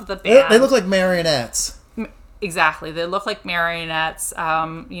statues of the band. They look like marionettes. Exactly, they look like marionettes.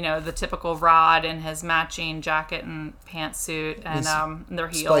 The typical Rod in his matching jacket and pantsuit, and their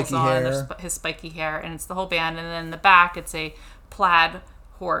heels on, his spiky hair, and it's the whole band. And then in the back, it's a plaid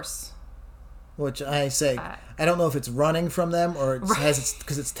horse. Which I say, I don't know if it's running from them or it has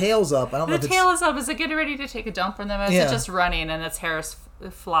because its tail's up. I don't know if the tail is up. Is it getting ready to take a dump from them? Or is it just running and its hair is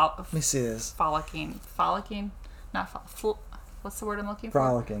Let me see this. Frolicking. Not what's the word I'm looking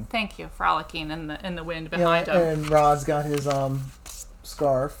Frolicking. for? Thank you. Frolicking in the wind behind him. And Rod's got his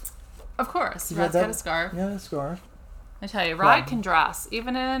scarf. Of course. Rod's got a scarf. Yeah, a scarf. I tell you, Rod can dress.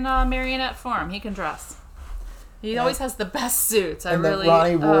 Even in marionette form, he can dress. He always has the best suits. The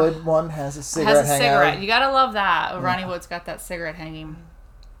Ronnie Wood one has a cigarette hanging out. You gotta love that. Ronnie Wood's got that cigarette hanging.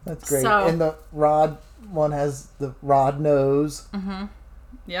 That's great. And the Rod one has the Rod nose. Mm-hmm.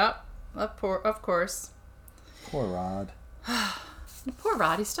 Yep. Of course. Poor Rod. Poor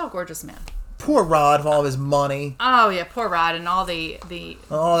Rod. He's still a gorgeous man. Poor Rod of all of his money. Oh yeah, poor Rod and all the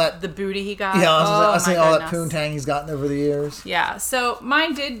booty he got. Yeah, I was saying all that poontang he's gotten over the years. Yeah, so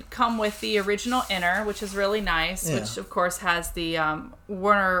mine did come with the original inner, which is really nice. Yeah. Which of course has the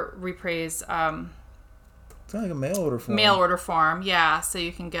Warner Reprise. It's like a mail order form. Mail order form, yeah. So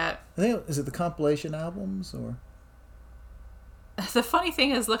you can get. I think is it the compilation albums or. The funny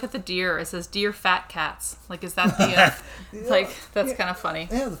thing is, look at the deer. It says "Dear Fat Cats." Like, is that the that's kind of funny.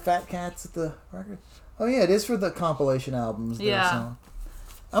 Yeah, the Fat Cats at the record. Oh yeah, it is for the compilation albums. Yeah.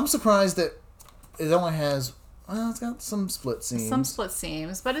 I'm surprised that it only has. Well, it's got some split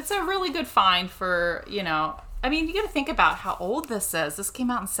seams. But it's a really good find for I mean, you got to think about how old this is. This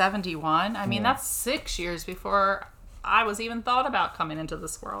came out in 1971. I mean, that's 6 years before I was even thought about coming into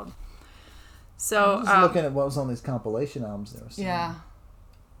this world. So I was looking at what was on these compilation albums there. So. Yeah.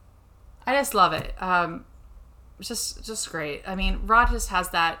 I just love it. Just great. I mean, Rod just has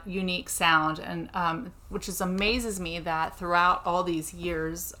that unique sound, and which just amazes me that throughout all these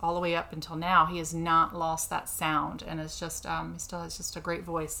years, all the way up until now, he has not lost that sound, and it's just he still has just a great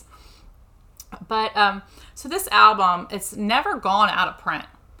voice. But so this album, it's never gone out of print,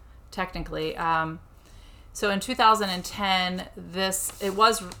 technically. So in 2010, the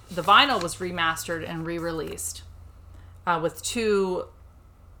vinyl was remastered and re-released with the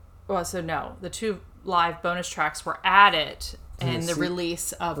two live bonus tracks were added in the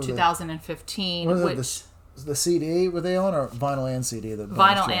release of 2015. The CD, were they on, or vinyl and CD?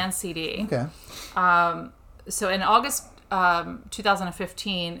 Vinyl and CD. Okay. So in August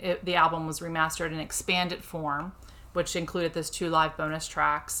 2015, the album was remastered in expanded form, which included those two live bonus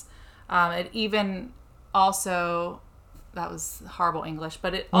tracks. It even also, that was horrible English,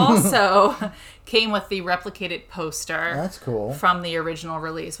 but it also came with the replicated poster. That's cool. From the original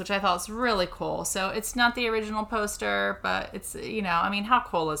release, which I thought was really cool. So it's not the original poster, but it's, I mean, how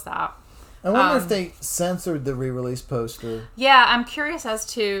cool is that? I wonder if they censored the re-release poster. Yeah, I'm curious as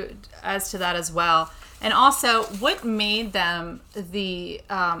to that as well. And also, what made them, the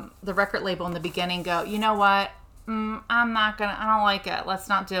record label in the beginning, go, you know what? I don't like it. Let's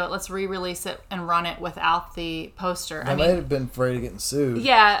not do it. Let's re-release it and run it without the poster. They might have been afraid of getting sued.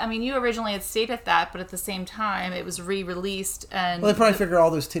 Yeah, I mean, you originally had stated that, but at the same time, it was re-released. And well, they probably figure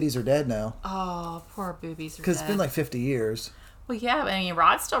all those titties are dead now. Oh, poor boobies are dead. Because it's been like 50 years. Well, yeah, I mean,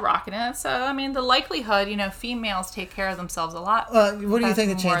 Rod's still rocking it. So, I mean, the likelihood, females take care of themselves a lot. What do you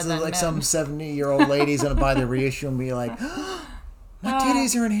think the chances of like some 70-year-old lady's going to buy the reissue and be like, my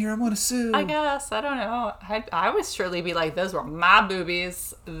titties are in here, I'm going to sue? I guess. I don't know. I would surely be like, those were my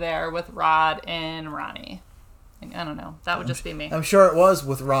boobies there with Rod and Ronnie. I don't know. That would just be me. I'm sure it was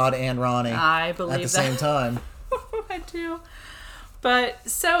with Rod and Ronnie. I believe that. At the same time. I do. But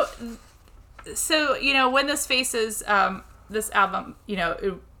so when this faces this album,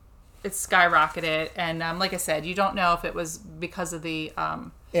 it skyrocketed, and like I said, you don't know if it was because of the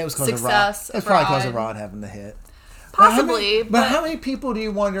success. It's probably because of Rod having the hit. Possibly, but how many people do you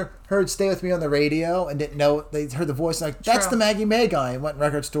wonder heard "Stay With Me" on the radio and didn't know? They heard the voice like, that's the Maggie May guy, and went in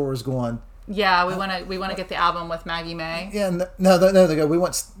record stores going, yeah, we want to get the album with Maggie May. Yeah, no, they go, we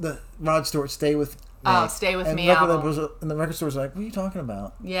want the Rod Stewart "Stay With Me." Oh, "Stay With Me" album. And the record stores were like, what are you talking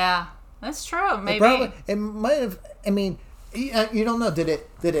about? Yeah, that's true. Maybe it might have. I mean, you don't know.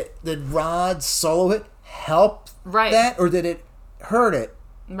 Did Rod solo it help that, or did it hurt it?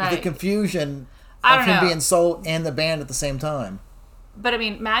 Right. The confusion of him being solo and the band at the same time. But I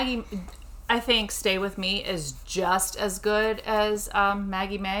mean, Maggie, I think "Stay With Me" is just as good as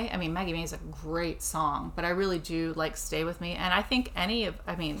Maggie May. I mean, Maggie May is a great song, but I really do like "Stay With Me," and I think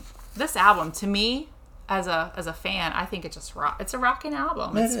this album, to me, as a fan, I think it just it's a rocking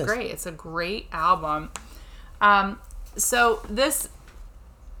album. It's great. It's a great album. So this,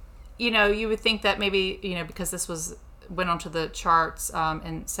 you would think that maybe, because this went onto the charts in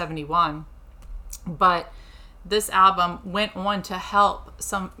 1971, but this album went on to help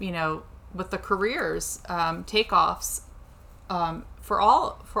some, with the careers, takeoffs for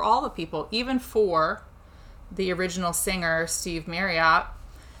all the people, even for the original singer Steve Marriott.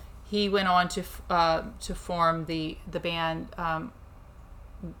 He went on to form the band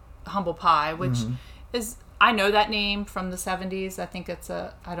Humble Pie, which is, I know that name from the 70s. I think it's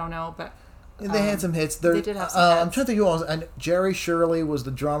I don't know, but they had some hits. They did have some hits. I'm trying to think who else. And Jerry Shirley was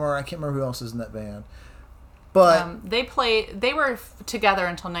the drummer. I can't remember who else is in that band. But they were together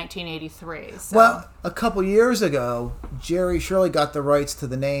until 1983. So. Well, a couple years ago, Jerry Shirley got the rights to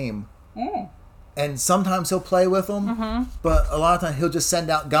the name. And sometimes he'll play with them, but a lot of times he'll just send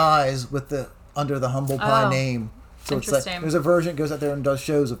out guys with the under the Humble Pie name. So it's like there's a version that goes out there and does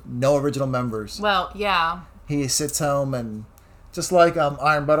shows with no original members. Well, yeah. He sits home and just like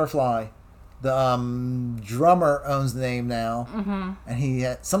Iron Butterfly, the drummer owns the name now,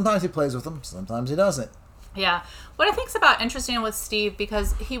 and sometimes he plays with them, sometimes he doesn't. Yeah, what I think's about interesting with Steve,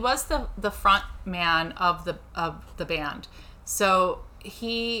 because he was the front man of the band, so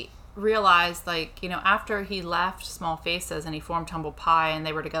he realized, like, you know, after he left Small Faces and he formed Humble Pie and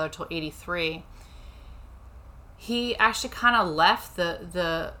they were together till 83, he actually kind of left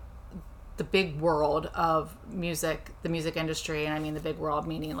the big world of music, the music industry, and I mean the big world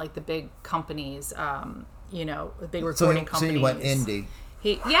meaning like the big companies, you know, the big recording companies. So he went indie.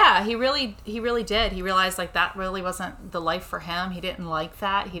 He really did. He realized like that really wasn't the life for him. He didn't like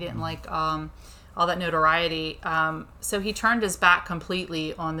that. He didn't like all that notoriety. So he turned his back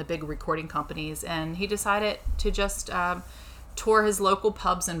completely on the big recording companies, and he decided to just tour his local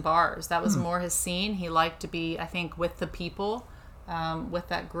pubs and bars. That was more his scene. He liked to be, I think, with the people, with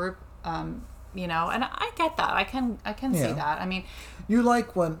that group, you know. And I get that. I can see that. I mean, you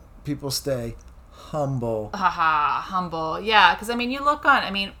like when people stay humble. Humble. Yeah, because I mean, you look on.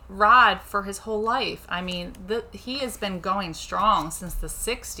 I mean, Rod for his whole life. I mean, he has been going strong since the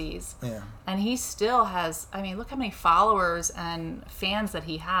 '60s. Yeah. And he still has. I mean, look how many followers and fans that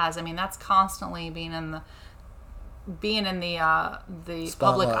he has. I mean, that's constantly being in the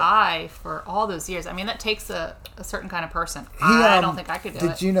public eye for all those years. I mean, that takes a certain kind of person. I don't think I could do it.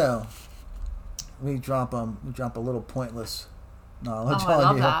 Did you know? We drop a little pointless knowledge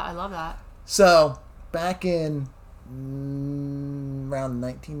on you. I love that. So, back in around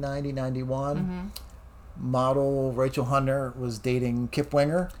 1990, 91, model Rachel Hunter was dating Kip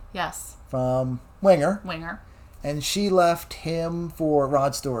Winger. Yes. From Winger. And she left him for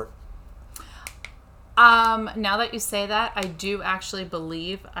Rod Stewart. Now that you say that, I do actually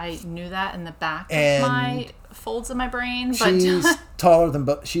believe I knew that in the back of my folds of my brain. But she's taller than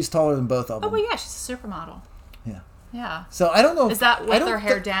both of them. Oh, well, yeah, she's a supermodel. Yeah. So I don't know. Is that with their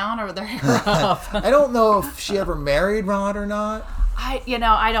hair down or with their hair up? I don't know if she ever married Rod or not. I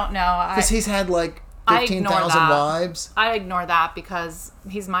don't know. Because he's had like 15,000 wives. I ignore that because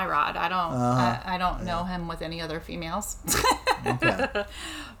he's my Rod. I don't know him with any other females. Okay.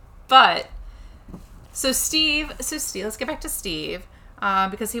 But so Steve. Let's get back to Steve.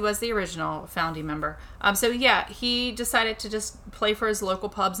 Because he was the original founding member. He decided to just play for his local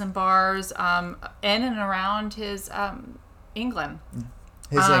pubs and bars in and around his England.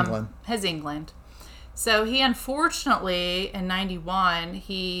 His England. So he unfortunately, in 91,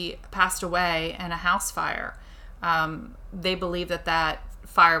 he passed away in a house fire. They believe that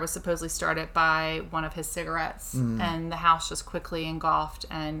fire was supposedly started by one of his cigarettes, and the house just quickly engulfed,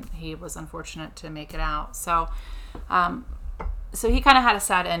 and he was unfortunate to make it out. So he kind of had a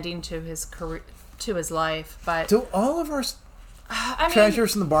sad ending to his career, to his life. But do all of our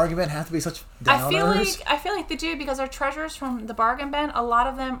treasures from the Bargain Bin have to be such downers? I feel like they do, because our treasures from the Bargain Bin, a lot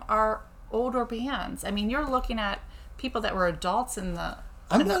of them are older bands. I mean, you're looking at people that were adults in the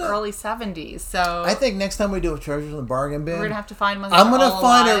early 70s. So I think next time we do a treasures from the Bargain Bin, we're gonna have to find one. I'm gonna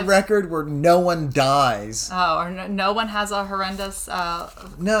find a record where no one dies. Oh, or no one has a horrendous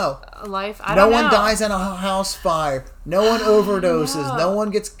life. No one dies in a house fire. No one overdoses. No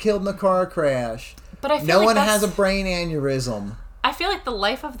one gets killed in a car crash. But I feel no one has a brain aneurysm. I feel like the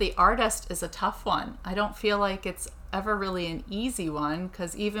life of the artist is a tough one. I don't feel like it's ever really an easy one,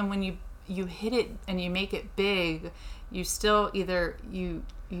 because even when you hit it and you make it big, you still either you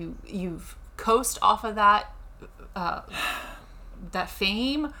coast off of that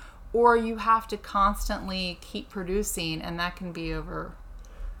fame, or you have to constantly keep producing, and that can be over.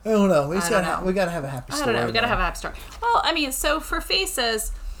 I don't know. We gotta have a happy story. I don't know. We gotta have a happy story. Well, I mean, so for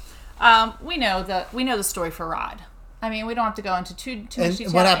Faces, we know the story for Rod. I mean, we don't have to go into too much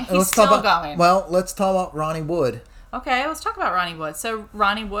detail. He's still going. Well, let's talk about Ronnie Wood. Okay, let's talk about Ronnie Wood. So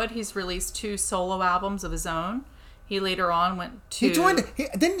Ronnie Wood, he's released 2 solo albums of his own. He later on went to...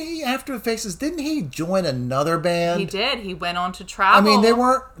 Didn't he, after Faces, didn't he join another band? He did. He went on to travel. I mean, they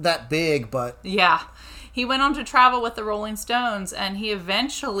weren't that big, but... Yeah. He went on to travel with the Rolling Stones, and he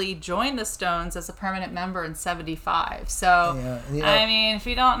eventually joined the Stones as a permanent member in '75. So, I mean, if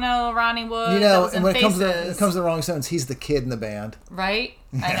you don't know Ronnie Wood, and when it comes to the Rolling Stones, he's the kid in the band, right?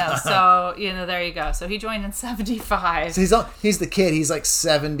 I know. So, there you go. So he joined in '75. So he's the kid. He's like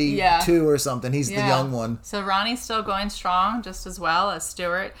 72 or something. He's the young one. So Ronnie's still going strong just as well as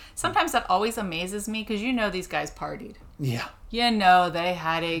Stewart. Sometimes that always amazes me because these guys partied. Yeah. They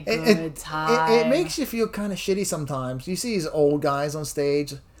had a good time. It makes you feel kind of shitty sometimes. You see these old guys on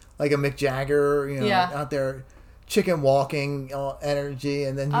stage, like a Mick Jagger, out there, chicken walking energy,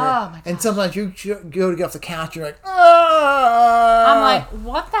 and then and sometimes you go to get off the couch, you're like, I'm like,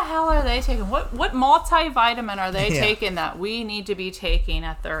 what the hell are they taking? What multivitamin are they taking that we need to be taking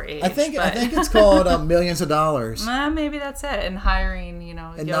at their age? I think it's called millions of dollars. Maybe that's it. And hiring, and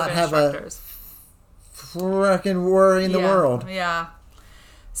yoga not have instructors. Freaking worry in the world. Yeah.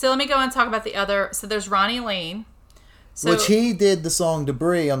 So let me go and talk about the other. So there's Ronnie Lane. Which he did the song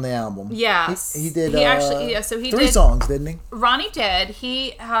Debris on the album. Yes. He did so he 3 did, songs, didn't he? Ronnie did.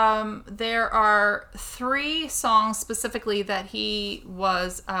 He there are 3 songs specifically that he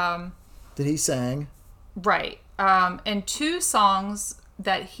was that he sang. Right. And 2 songs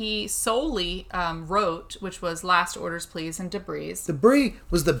that he solely wrote, which was Last Orders Please and Debris. Debris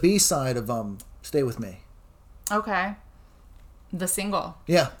was the B-side of Stay With Me. Okay. The single.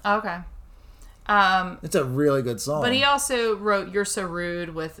 Yeah. Okay. It's a really good song. But he also wrote You're So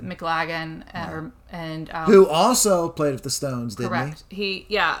Rude with McLagan and who also played with the Stones, didn't correct. He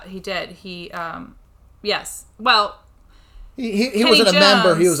did. He yes. Well, he wasn't a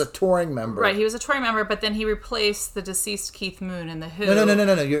member, he was a touring member. Right, he was a touring member, but then he replaced the deceased Keith Moon in the Who.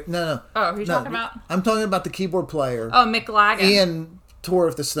 No. Oh, who are you talking about? I'm talking about the keyboard player. Oh, McLagan. Ian toured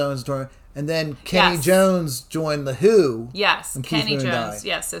with the Stones, and then Kenny Jones joined the Who. Yes, Kenny Jones. Died.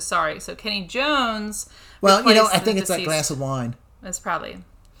 Yes, so sorry. So Kenny Jones. Well, I think it's that glass of wine. It's probably.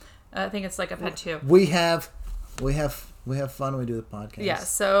 I think it's like I've had 2. We have fun when we do the podcast. Yeah.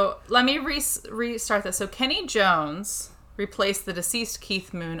 So let me restart this. So Kenny Jones replaced the deceased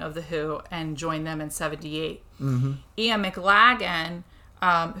Keith Moon of the Who and joined them in '78. Mm-hmm. Ian McLagan,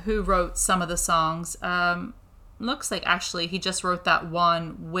 who wrote some of the songs. Looks like actually he just wrote that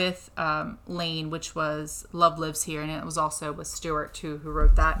one with Lane, which was Love Lives Here, and it was also with Stewart too, who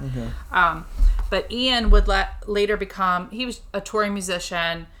wrote that. Okay. But Ian would later become, he was a touring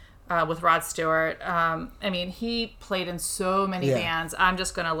musician with Rod Stewart. He played in so many bands. I'm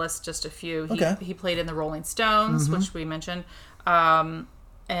just going to list just a few. He played in the Rolling Stones, which we mentioned, and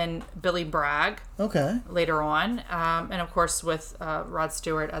Billy Bragg. Okay. Later on, and of course with Rod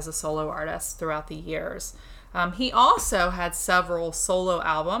Stewart as a solo artist throughout the years. He also had several solo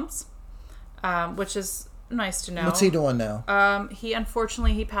albums, which is nice to know. What's he doing now? He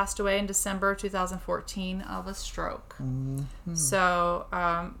passed away in December 2014 of a stroke. Mm-hmm. So,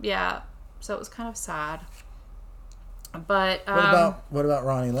 so it was kind of sad. But what about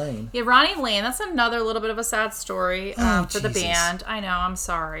Ronnie Lane? Yeah, Ronnie Lane. That's another little bit of a sad story for the Jesus. band. I know. I'm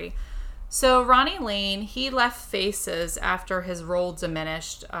sorry. So Ronnie Lane, he left Faces after his role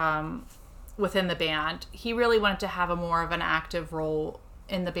diminished within the band. He really wanted to have a more of an active role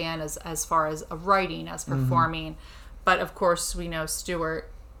in the band as far as writing, as performing. But of course, we know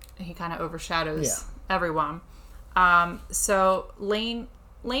Stewart, he kind of overshadows everyone. So Lane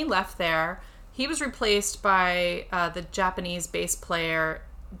left there. He was replaced by the Japanese bass player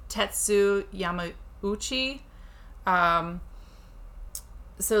Tetsu Yamauchi.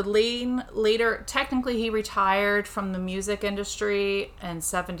 So Lane later, technically he retired from the music industry in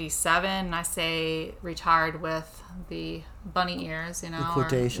 1977. And I say retired with the bunny ears, the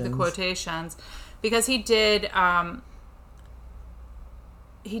quotations. The quotations, because he did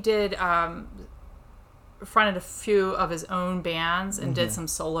fronted a few of his own bands and did some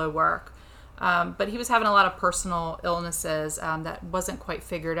solo work. But he was having a lot of personal illnesses that wasn't quite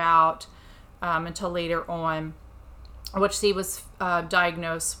figured out until later on, which he was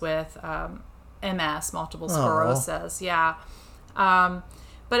diagnosed with MS, multiple sclerosis. Aww. Yeah.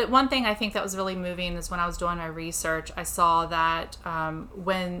 But one thing I think that was really moving is when I was doing my research, I saw that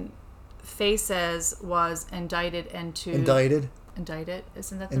when Faces was indicted into... Indicted?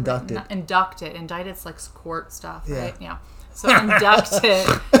 Isn't that the inducted? Inducted. Indicted's like court stuff, right? Yeah. So inducted.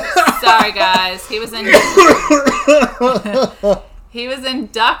 Sorry, guys. He was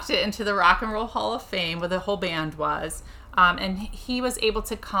inducted into the Rock and Roll Hall of Fame, where the whole band was. And he was able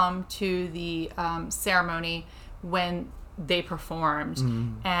to come to the ceremony when they performed.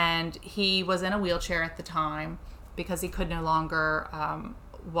 Mm. And he was in a wheelchair at the time because he could no longer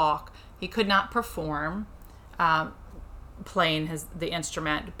walk. He could not perform. playing the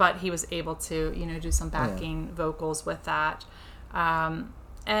instrument, but he was able to, do some backing vocals with that.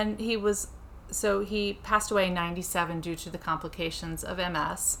 And he passed away in 97 due to the complications of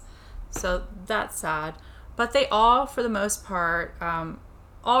MS. So that's sad. But they all, for the most part,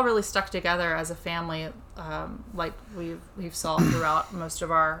 all really stuck together as a family, like we've saw throughout most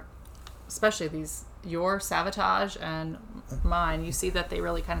of our, especially your Savatage and mine. You see that they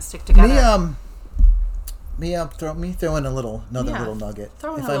really kind of stick together. Throw in another little nugget.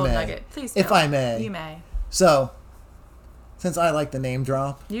 Throw in a little nugget, please. If I may. You may. So, since I like to name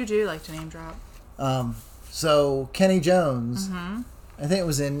drop. You do like to name drop. So Kenny Jones, I think it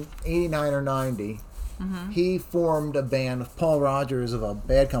was in 89 or 90, he formed a band with Paul Rogers of a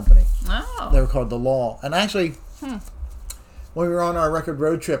Bad Company. Oh. They were called The Law. And actually, when we were on our record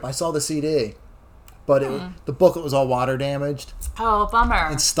road trip, I saw the CD. But the booklet was all water damaged. Oh, bummer.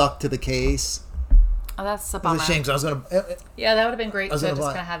 And stuck to the case. Oh, that's a bummer. It was a shame. So I was going to... Yeah, that would have been great to just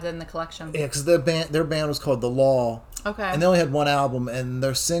kind of have that in the collection. Yeah, because their band was called The Law. Okay. And they only had one album, and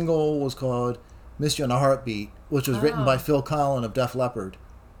their single was called Mystery on a Heartbeat, which was written by Phil Collen of Def Leppard.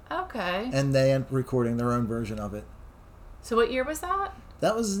 Okay. And they ended up recording their own version of it. So what year was that?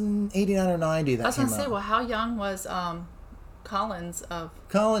 That was in 89 or 90 that I was came going to say, out. well, how young was Collins of...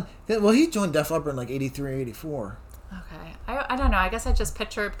 Collen, well, he joined Def Leppard in like 83, 84. Okay. I don't know. I guess I just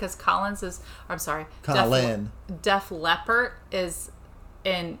picture it because Collins is... I'm sorry. Colin. Def Leppard is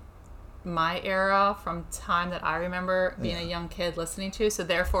in my era from time that I remember being a young kid listening to. So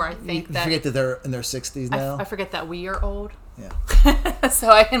therefore, I think you forget that they're in their 60s now? I forget that we are old. Yeah.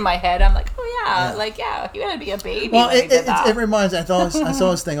 So in my head, I'm like, oh yeah, you had to be a baby. Well, it reminds me. I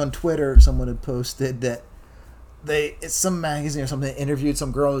saw this thing on Twitter. Someone had posted that it's some magazine or something that interviewed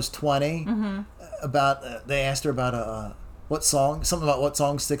some girl who's 20 about. They asked her about something about what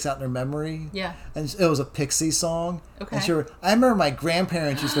song sticks out in her memory. Yeah. And it was a Pixie song. Okay. And I remember my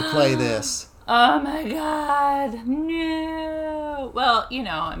grandparents used to play this. Oh my God, no. Well,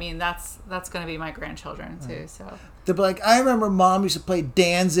 I mean, that's going to be my grandchildren too, so. They'd be like, I remember Mom used to play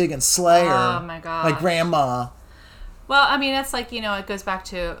Danzig and Slayer. Oh my God. My grandma. Well, I mean, it's like, it goes back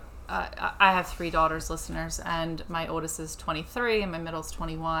to, I have 3 daughters, listeners, and my oldest is 23, and my middle's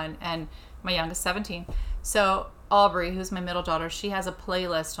 21, and my youngest 17. So Aubrey, who's my middle daughter, she has a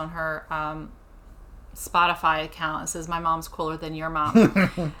playlist on her Spotify account. It says "My Mom's Cooler Than Your Mom,"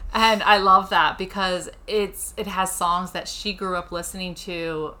 and I love that because it has songs that she grew up listening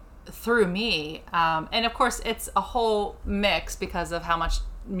to through me, and of course it's a whole mix because of how much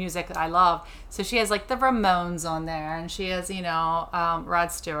music that I love. So she has like the Ramones on there, and she has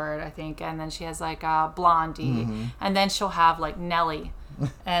Rod Stewart, I think, and then she has like Blondie, and then she'll have like Nelly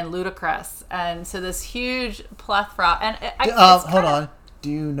and Ludacris, and so this huge plethora. And hold on. Do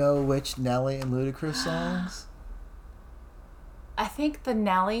you know which Nelly and Ludacris songs? I think the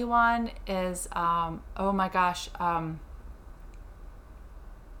Nelly one is, oh my gosh.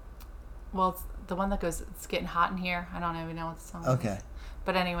 Well, it's the one that goes, "It's Getting Hot in Here." I don't even know what the song is. Okay.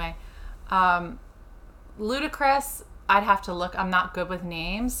 But anyway, Ludacris, I'd have to look. I'm not good with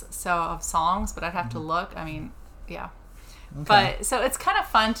names of songs, but I'd have to look. I mean, yeah. Okay. But so it's kind of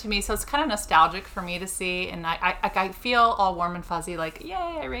fun to me. So it's kind of nostalgic for me to see, and I feel all warm and fuzzy, like,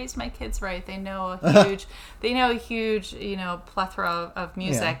 yay! I raised my kids right. They know a huge, plethora of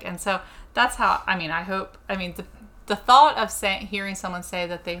music, and so that's how. I mean, I hope. I mean, the thought of hearing someone say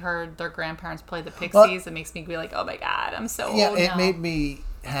that they heard their grandparents play the Pixies, it makes me be like, oh my God, I'm so old now. Yeah, it made me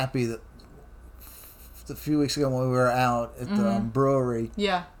happy that a few weeks ago when we were out at the brewery.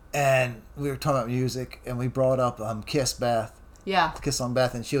 Yeah. And we were talking about music, and we brought up Kiss Beth. Yeah. Kiss on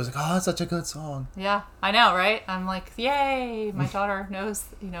Beth, and she was like, "Oh, that's such a good song." Yeah, I know, right? I'm like, yay! My daughter knows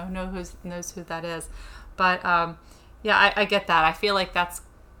who that is. But yeah, I get that. I feel like that's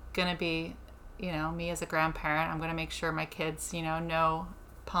gonna be, me as a grandparent. I'm gonna make sure my kids, know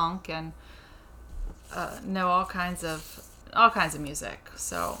punk and know all kinds of music.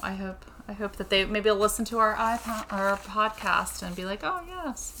 So I hope that they maybe listen to our podcast and be like, oh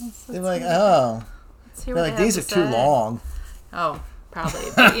yes. They're like, oh. They're like, these are too long. Oh, probably.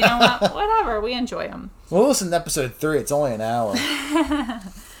 But you know what? Whatever. We enjoy them. We'll listen to episode 3. It's only an hour.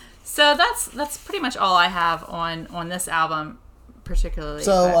 So that's pretty much all I have on this album, particularly.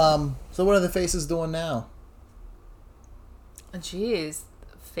 So so what are the Faces doing now? Geez.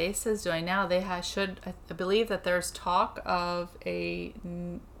 Faces doing now. They I believe that there's talk of a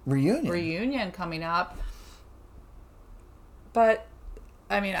reunion coming up, but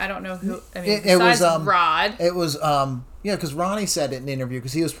I mean, I don't know who. I mean, besides Rod, it was because Ronnie said it in an interview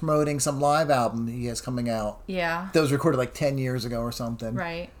because he was promoting some live album he has coming out. Yeah, that was recorded like 10 years ago or something.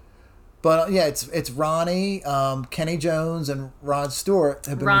 Right. But yeah, it's Ronnie, Kenny Jones, and Rod Stewart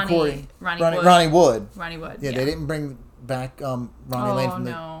have been recording. Ronnie Wood. Yeah, they didn't bring back Ronnie Lane from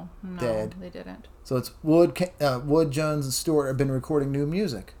the dead. They didn't. So it's Wood, Jones, and Stewart have been recording new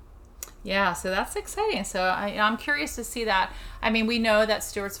music. Yeah, so that's exciting. So I'm curious to see that. I mean, we know that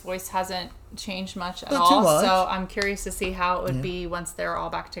Stewart's voice hasn't changed much at all. So I'm curious to see how it would be once they're all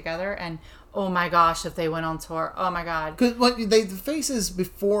back together. And oh my gosh, if they went on tour, oh my God. Because the Faces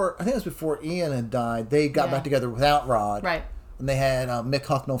before, I think it was before Ian had died, they got back together without Rod. Right. And they had Mick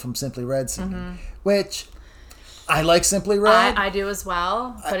Hucknall from Simply Red singing, which I like Simply Red. I do as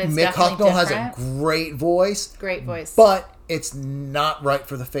well, but it's Mick definitely Hucknall different. has a great voice. Great voice. But it's not right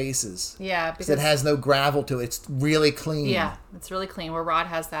for the Faces. Yeah, because it has no gravel to it. It's really clean. Yeah, it's really clean. Where Rod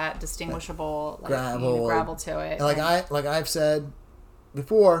has that distinguishable gravel to it. And I've said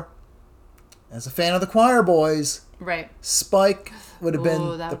before, as a fan of the Choir Boys, right, Spike would have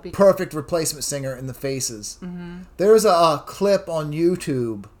been the perfect replacement singer in the Faces. Mm-hmm. There's a clip on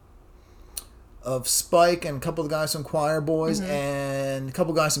YouTube of Spike and a couple of guys from Choir Boys and a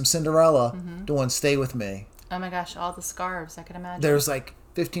couple of guys from Cinderella doing "Stay With Me." Oh my gosh, all the scarves, I can imagine. There's like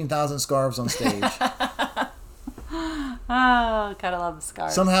 15,000 scarves on stage. Oh, gotta love the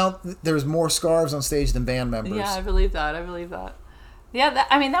scarves. Somehow there's more scarves on stage than band members. Yeah, I believe that. Yeah,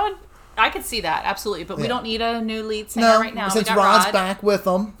 I could see that, absolutely. But we don't need a new lead singer right now. Since Rod's back with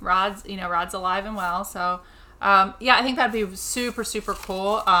them. Rod's alive and well, so... I think that'd be super, super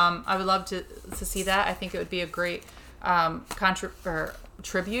cool. I would love to see that. I think it would be a great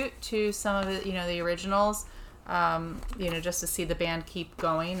tribute to some of the originals. Just to see the band keep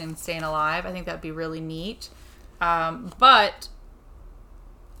going and staying alive. I think that'd be really neat. But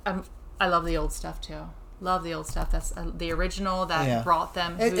I love the old stuff too. Love the old stuff. That's the original that brought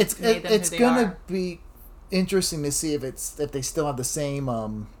them. It's going to be interesting to see if they still have the same. I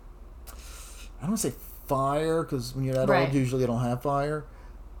don't want to say fire, because when you're that old, usually you don't have fire.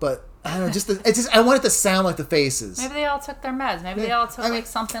 But I don't know. I want it to sound like the Faces. Maybe they all took their meds. Maybe they all took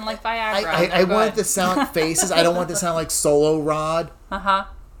something like Viagra. I want it to sound like Faces. I don't want it to sound like solo Rod.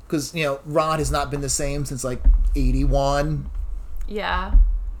 Because Rod has not been the same since like '81. Yeah.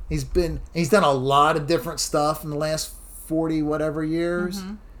 He's done a lot of different stuff in the last 40 whatever years,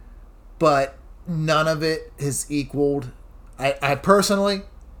 but none of it has equaled. I personally,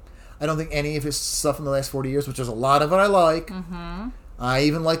 I don't think any of his stuff in the last 40 years, which there's a lot of it I like. I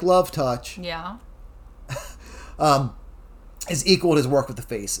even like Love Touch. Yeah. Has equaled his work with the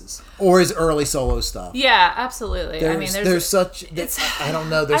Faces or his early solo stuff. Yeah, absolutely. There's such. I don't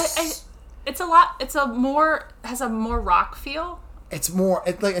know. It's a lot. Has a more rock feel. It's more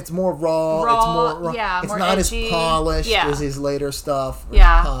raw. It's more not edgy. As polished as his later stuff.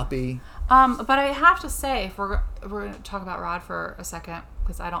 Poppy. But I have to say, if we're going to talk about Rod for a second,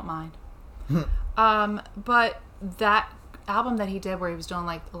 because I don't mind. But that album that he did where he was doing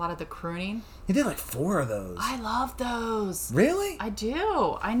like a lot of the crooning. He did like 4 of those. I love those. Really? I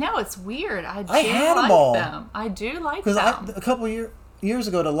do. I know it's weird. I had like them all. I do like them. Because a couple years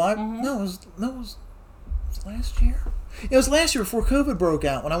ago to live. No, it was last year. It was last year before COVID broke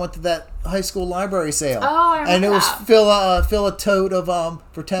out when I went to that high school library sale. Oh, I remember and it was fill a tote of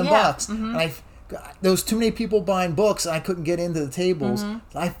for $10. And there was too many people buying books, and I couldn't get into the tables.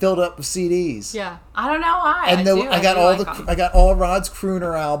 I filled up with CDs. Yeah, I don't know why. And I got all Rod's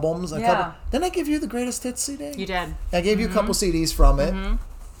crooner albums. Didn't I give you the Greatest Hits CD? You did. I gave you a couple CDs from it.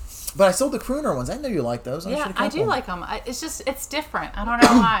 But I sold the crooner ones. I know you like those. I do like them. It's different. I don't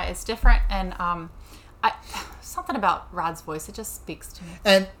know why. It's different, and something about Rod's voice, it just speaks to me.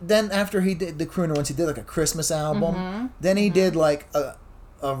 And then after he did the crooner ones, he did like a Christmas album. Then he did like a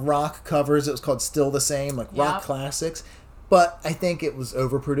rock covers. It was called Still the Same, like rock classics. But I think it was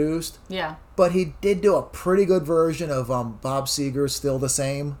overproduced. Yeah. But he did do a pretty good version of Bob Seger's Still the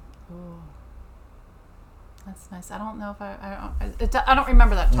Same. Ooh. That's nice. I don't know if I don't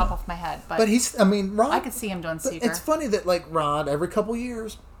remember that top off my head. But Rod. I could see him doing Seger. It's funny that like Rod every couple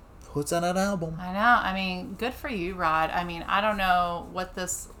years puts out an album. I know. Good for you, Rod. I don't know what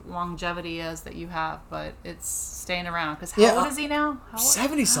this longevity is that you have, but it's staying around. Because how old is he now?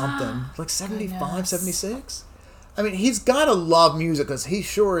 70-something. Like 75, 76. He's got to love music because he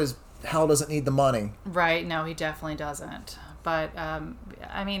sure as hell doesn't need the money. Right. No, he definitely doesn't. But, I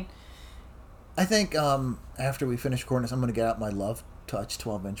think after we finish recording this, I'm going to get out my Love Touch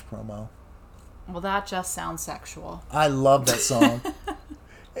 12-inch promo. Well, that just sounds sexual. I love that song.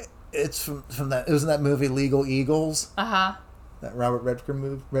 It's from that. It was in that movie Legal Eagles. That Robert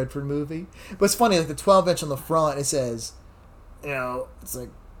Redford movie. But it's funny, like the 12-inch on the front, it says, it's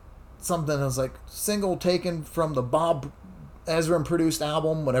like something that's like single taken from the Bob Ezrin produced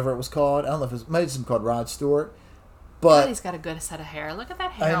album, whatever it was called. I don't know if it might have been called Rod Stewart. But God, he's got a good set of hair. Look at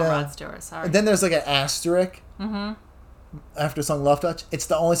that hair on Rod Stewart. Sorry. And then there's like an asterisk after the song Love Touch. It's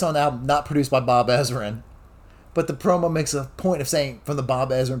the only song on the album not produced by Bob Ezrin. But the promo makes a point of saying from the Bob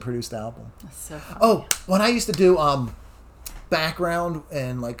Ezrin produced album. That's so funny. Oh, when I used to do background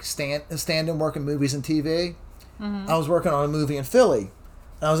and like stand-in work in movies and TV, I was working on a movie in Philly.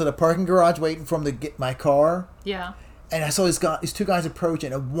 And I was at a parking garage waiting for him to get my car. Yeah. And I saw these two guys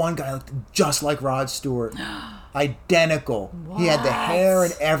approaching, and one guy looked just like Rod Stewart. Identical. What? He had the hair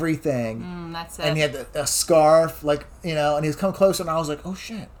and everything. That's it. And he had a scarf, like, and he was coming closer, and I was like, oh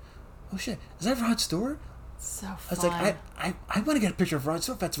shit. Is that Rod Stewart? So fun. I was like, I want to get a picture of Rod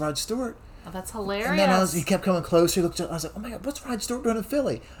Stewart if that's Rod Stewart. Oh, that's hilarious. And then he kept coming closer. I was like, oh my God, what's Rod Stewart doing in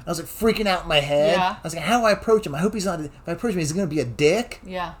Philly? I was like freaking out in my head. Yeah. I was like, how do I approach him? I hope he's not, if I approach him, is he going to be a dick?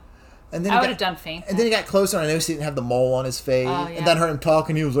 Yeah. And then I would have done faint. And then he got closer, and I noticed he didn't have the mole on his face. Oh, yeah. And then I heard him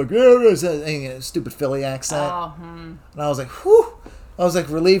talking. He was like, yeah, stupid Philly accent. Oh, And I was like, whew. I was like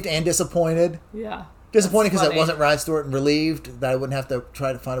relieved and disappointed. Yeah. Disappointed because it wasn't Rod Stewart, and relieved that I wouldn't have to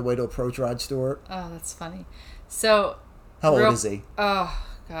try to find a way to approach Rod Stewart. Oh, that's funny. So. How old is he? Oh,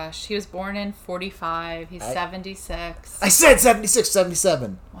 gosh. He was born in 45. He's 76. I said 76,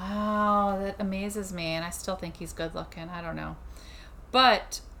 77. Wow, that amazes me. And I still think he's good looking. I don't know.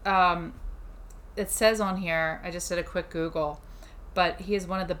 But it says on here, I just did a quick Google, but he is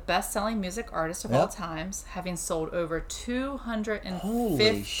one of the best-selling music artists of all times, having sold over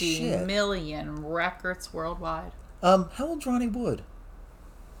 250 million records worldwide. How old's Ronnie Wood?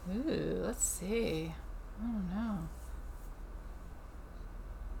 Ooh, let's see. I don't know.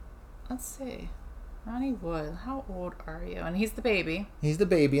 Let's see. Ronnie Wood, how old are you? And he's the baby. He's the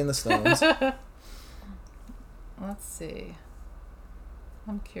baby in the Stones. Let's see.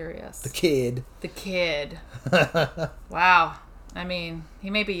 I'm curious. The kid. Wow. I mean,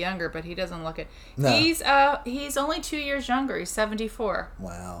 he may be younger, but he doesn't look it. No. He's only 2 years younger. He's 74.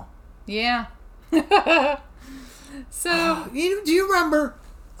 Wow. Yeah. So do you remember,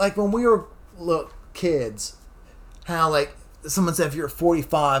 like, when we were kids, how, like, someone said if you're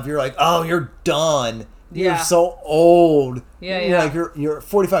 45, you're like, oh, you're done. You're so old. Yeah. Like, you're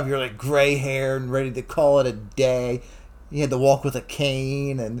 45, you're like gray haired and ready to call it a day. You had to walk with a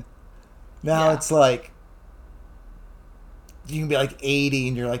cane, and now it's like you can be like 80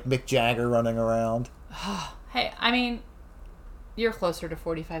 and you're like Mick Jagger running around. Hey, I mean, you're closer to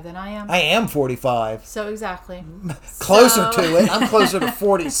 45 than I am. I am 45. So exactly. Closer to it. I'm closer to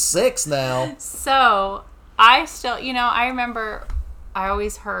 46 now. So I still, I remember I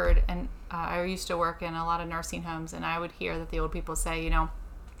always heard, and I used to work in a lot of nursing homes, and I would hear that the old people say, the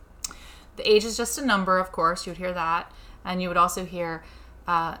age is just a number, of course. You would hear that. And you would also hear,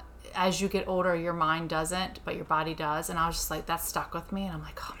 as you get older, your mind doesn't, but your body does. And I was just like, that stuck with me. And I'm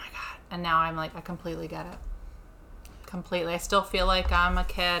like, oh my God. And now I'm like, I completely get it. Completely. I still feel like I'm a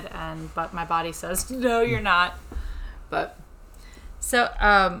kid, but my body says, no, you're not. But, so,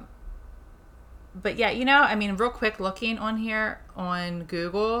 but yeah, I mean, real quick, looking on here on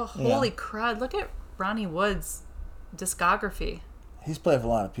Google, holy crud, look at Ronnie Wood's discography. He's played with a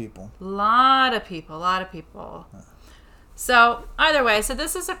lot of people. A lot of people. So either way, so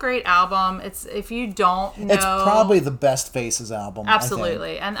this is a great album. It's, if you don't know, it's probably the best Faces album.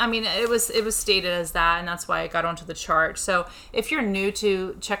 Absolutely, and I mean it was stated as that, and that's why it got onto the chart. So if you're new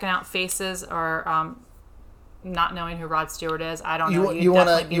to checking out Faces or not knowing who Rod Stewart is, I don't know. You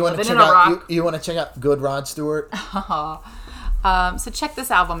want to check out good Rod Stewart. So check this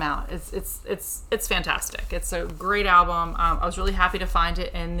album out. It's fantastic. It's a great album. I was really happy to find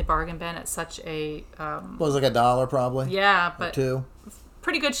it in the bargain bin at such a was like $1 probably. Yeah, but $2.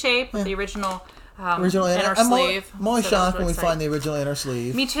 Pretty good shape with the original inner sleeve. I'm always shocked when we find the original inner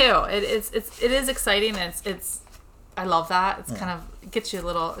sleeve. Me too. It is exciting. And it's I love that. It's kind of gets you a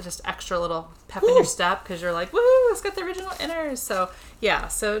little just extra little pep in your step because you're like, woo, it's got the original inners. So yeah,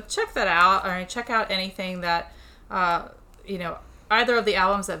 so check that out. Or check out anything that. Either of the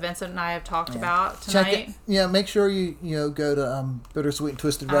albums that Vincent and I have talked about tonight. Make sure you go to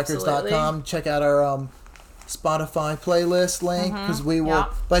bittersweetandtwistedrecords.com. Check out our Spotify playlist link because we will.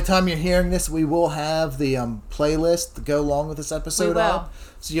 By the time you're hearing this, we will have the playlist to go along with this episode up.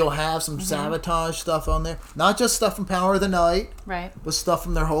 So you'll have some Sabotage stuff on there, not just stuff from Power of the Night, right? But stuff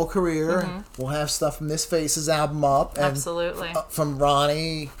from their whole career. And we'll have stuff from this Faces album up, and absolutely from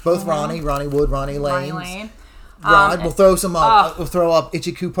Ronnie, both Ronnie Wood, Ronnie Lane. Rod, we'll throw some up. We'll throw up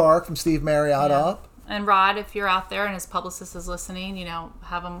Itchy Coo Park from Steve Marriott up. And Rod, if you're out there and his publicist is listening,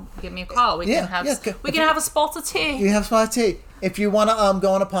 have him give me a call. We can have a spot of tea. You have a spot of tea. if you want to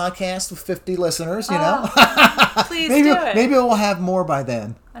go on a podcast with 50 listeners, please maybe, do it. Maybe we'll have more by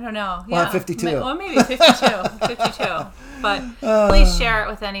then. I don't know. We'll have 52. Well, maybe 52. 52. But please share it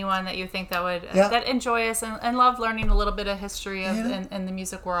with anyone that you think that would that enjoy us and love learning a little bit of history of in the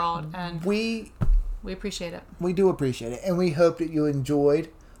music world. And we appreciate it. We do appreciate it, and we hope that you enjoyed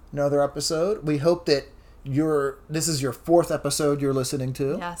another episode. We hope that this is your 4th episode you're listening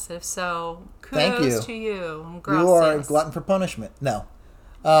to. Yes, if so, thank you to you. Gracias. You are a glutton for punishment. No.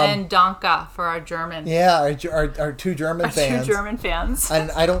 And Danke for our German. Yeah, our 2 German fans. 2 German fans.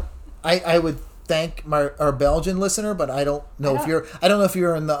 And I would thank our Belgian listener, but I don't know if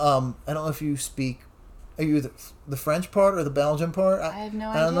you're in the I don't know if you speak. Are you the French part or the Belgian part? I have no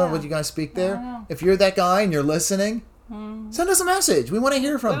idea. I don't know what you guys speak there. If you're that guy and you're listening, send us a message. We want to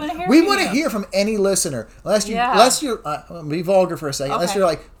hear from you. We want to hear from any listener. Unless you're be vulgar for a second. Okay. Unless you're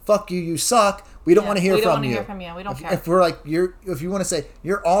like, fuck you, you suck. We don't want to hear from you. We don't want to hear from you. We don't care. If we're like, if you want to say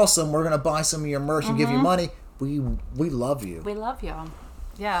you're awesome, we're gonna buy some of your merch and give you money. We love you. We love you.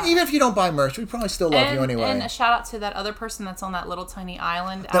 Yeah. Even if you don't buy merch, we probably still love you anyway. And a shout out to that other person that's on that little tiny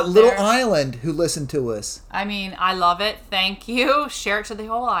island out there. That little island who listened to us. I mean, I love it. Thank you. Share it to the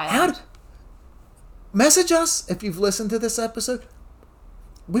whole island. Message us if you've listened to this episode.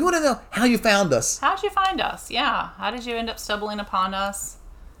 We want to know how you found us. How'd you find us? Yeah. How did you end up stumbling upon us?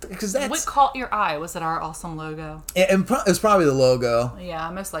 Because what caught your eye? Was it our awesome logo? It was probably the logo. Yeah,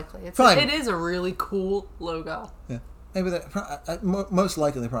 most likely. It is a really cool logo. Yeah. Maybe most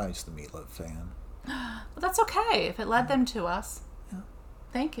likely they're probably just the Meatloaf fan. But that's okay if it led them to us. Yeah.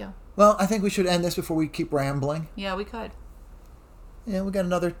 Thank you. Well, I think we should end this before we keep rambling. Yeah, we could. Yeah, we got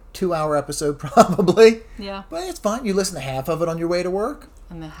another 2-hour episode probably. Yeah. But it's fine. You listen to half of it on your way to work.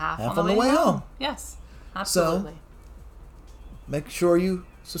 And the half on the way home. Yes, absolutely. So, make sure you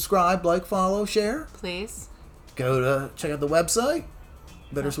subscribe, like, follow, share. Please. Check out the website,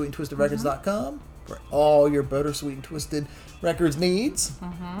 bittersweetandtwistedrecords.com. For all your Bittersweet and Twisted Records needs.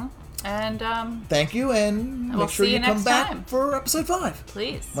 And thank you, and make sure you come back for episode 5.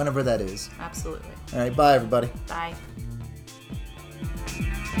 Please. Whenever that is. Absolutely. All right, bye everybody. Bye.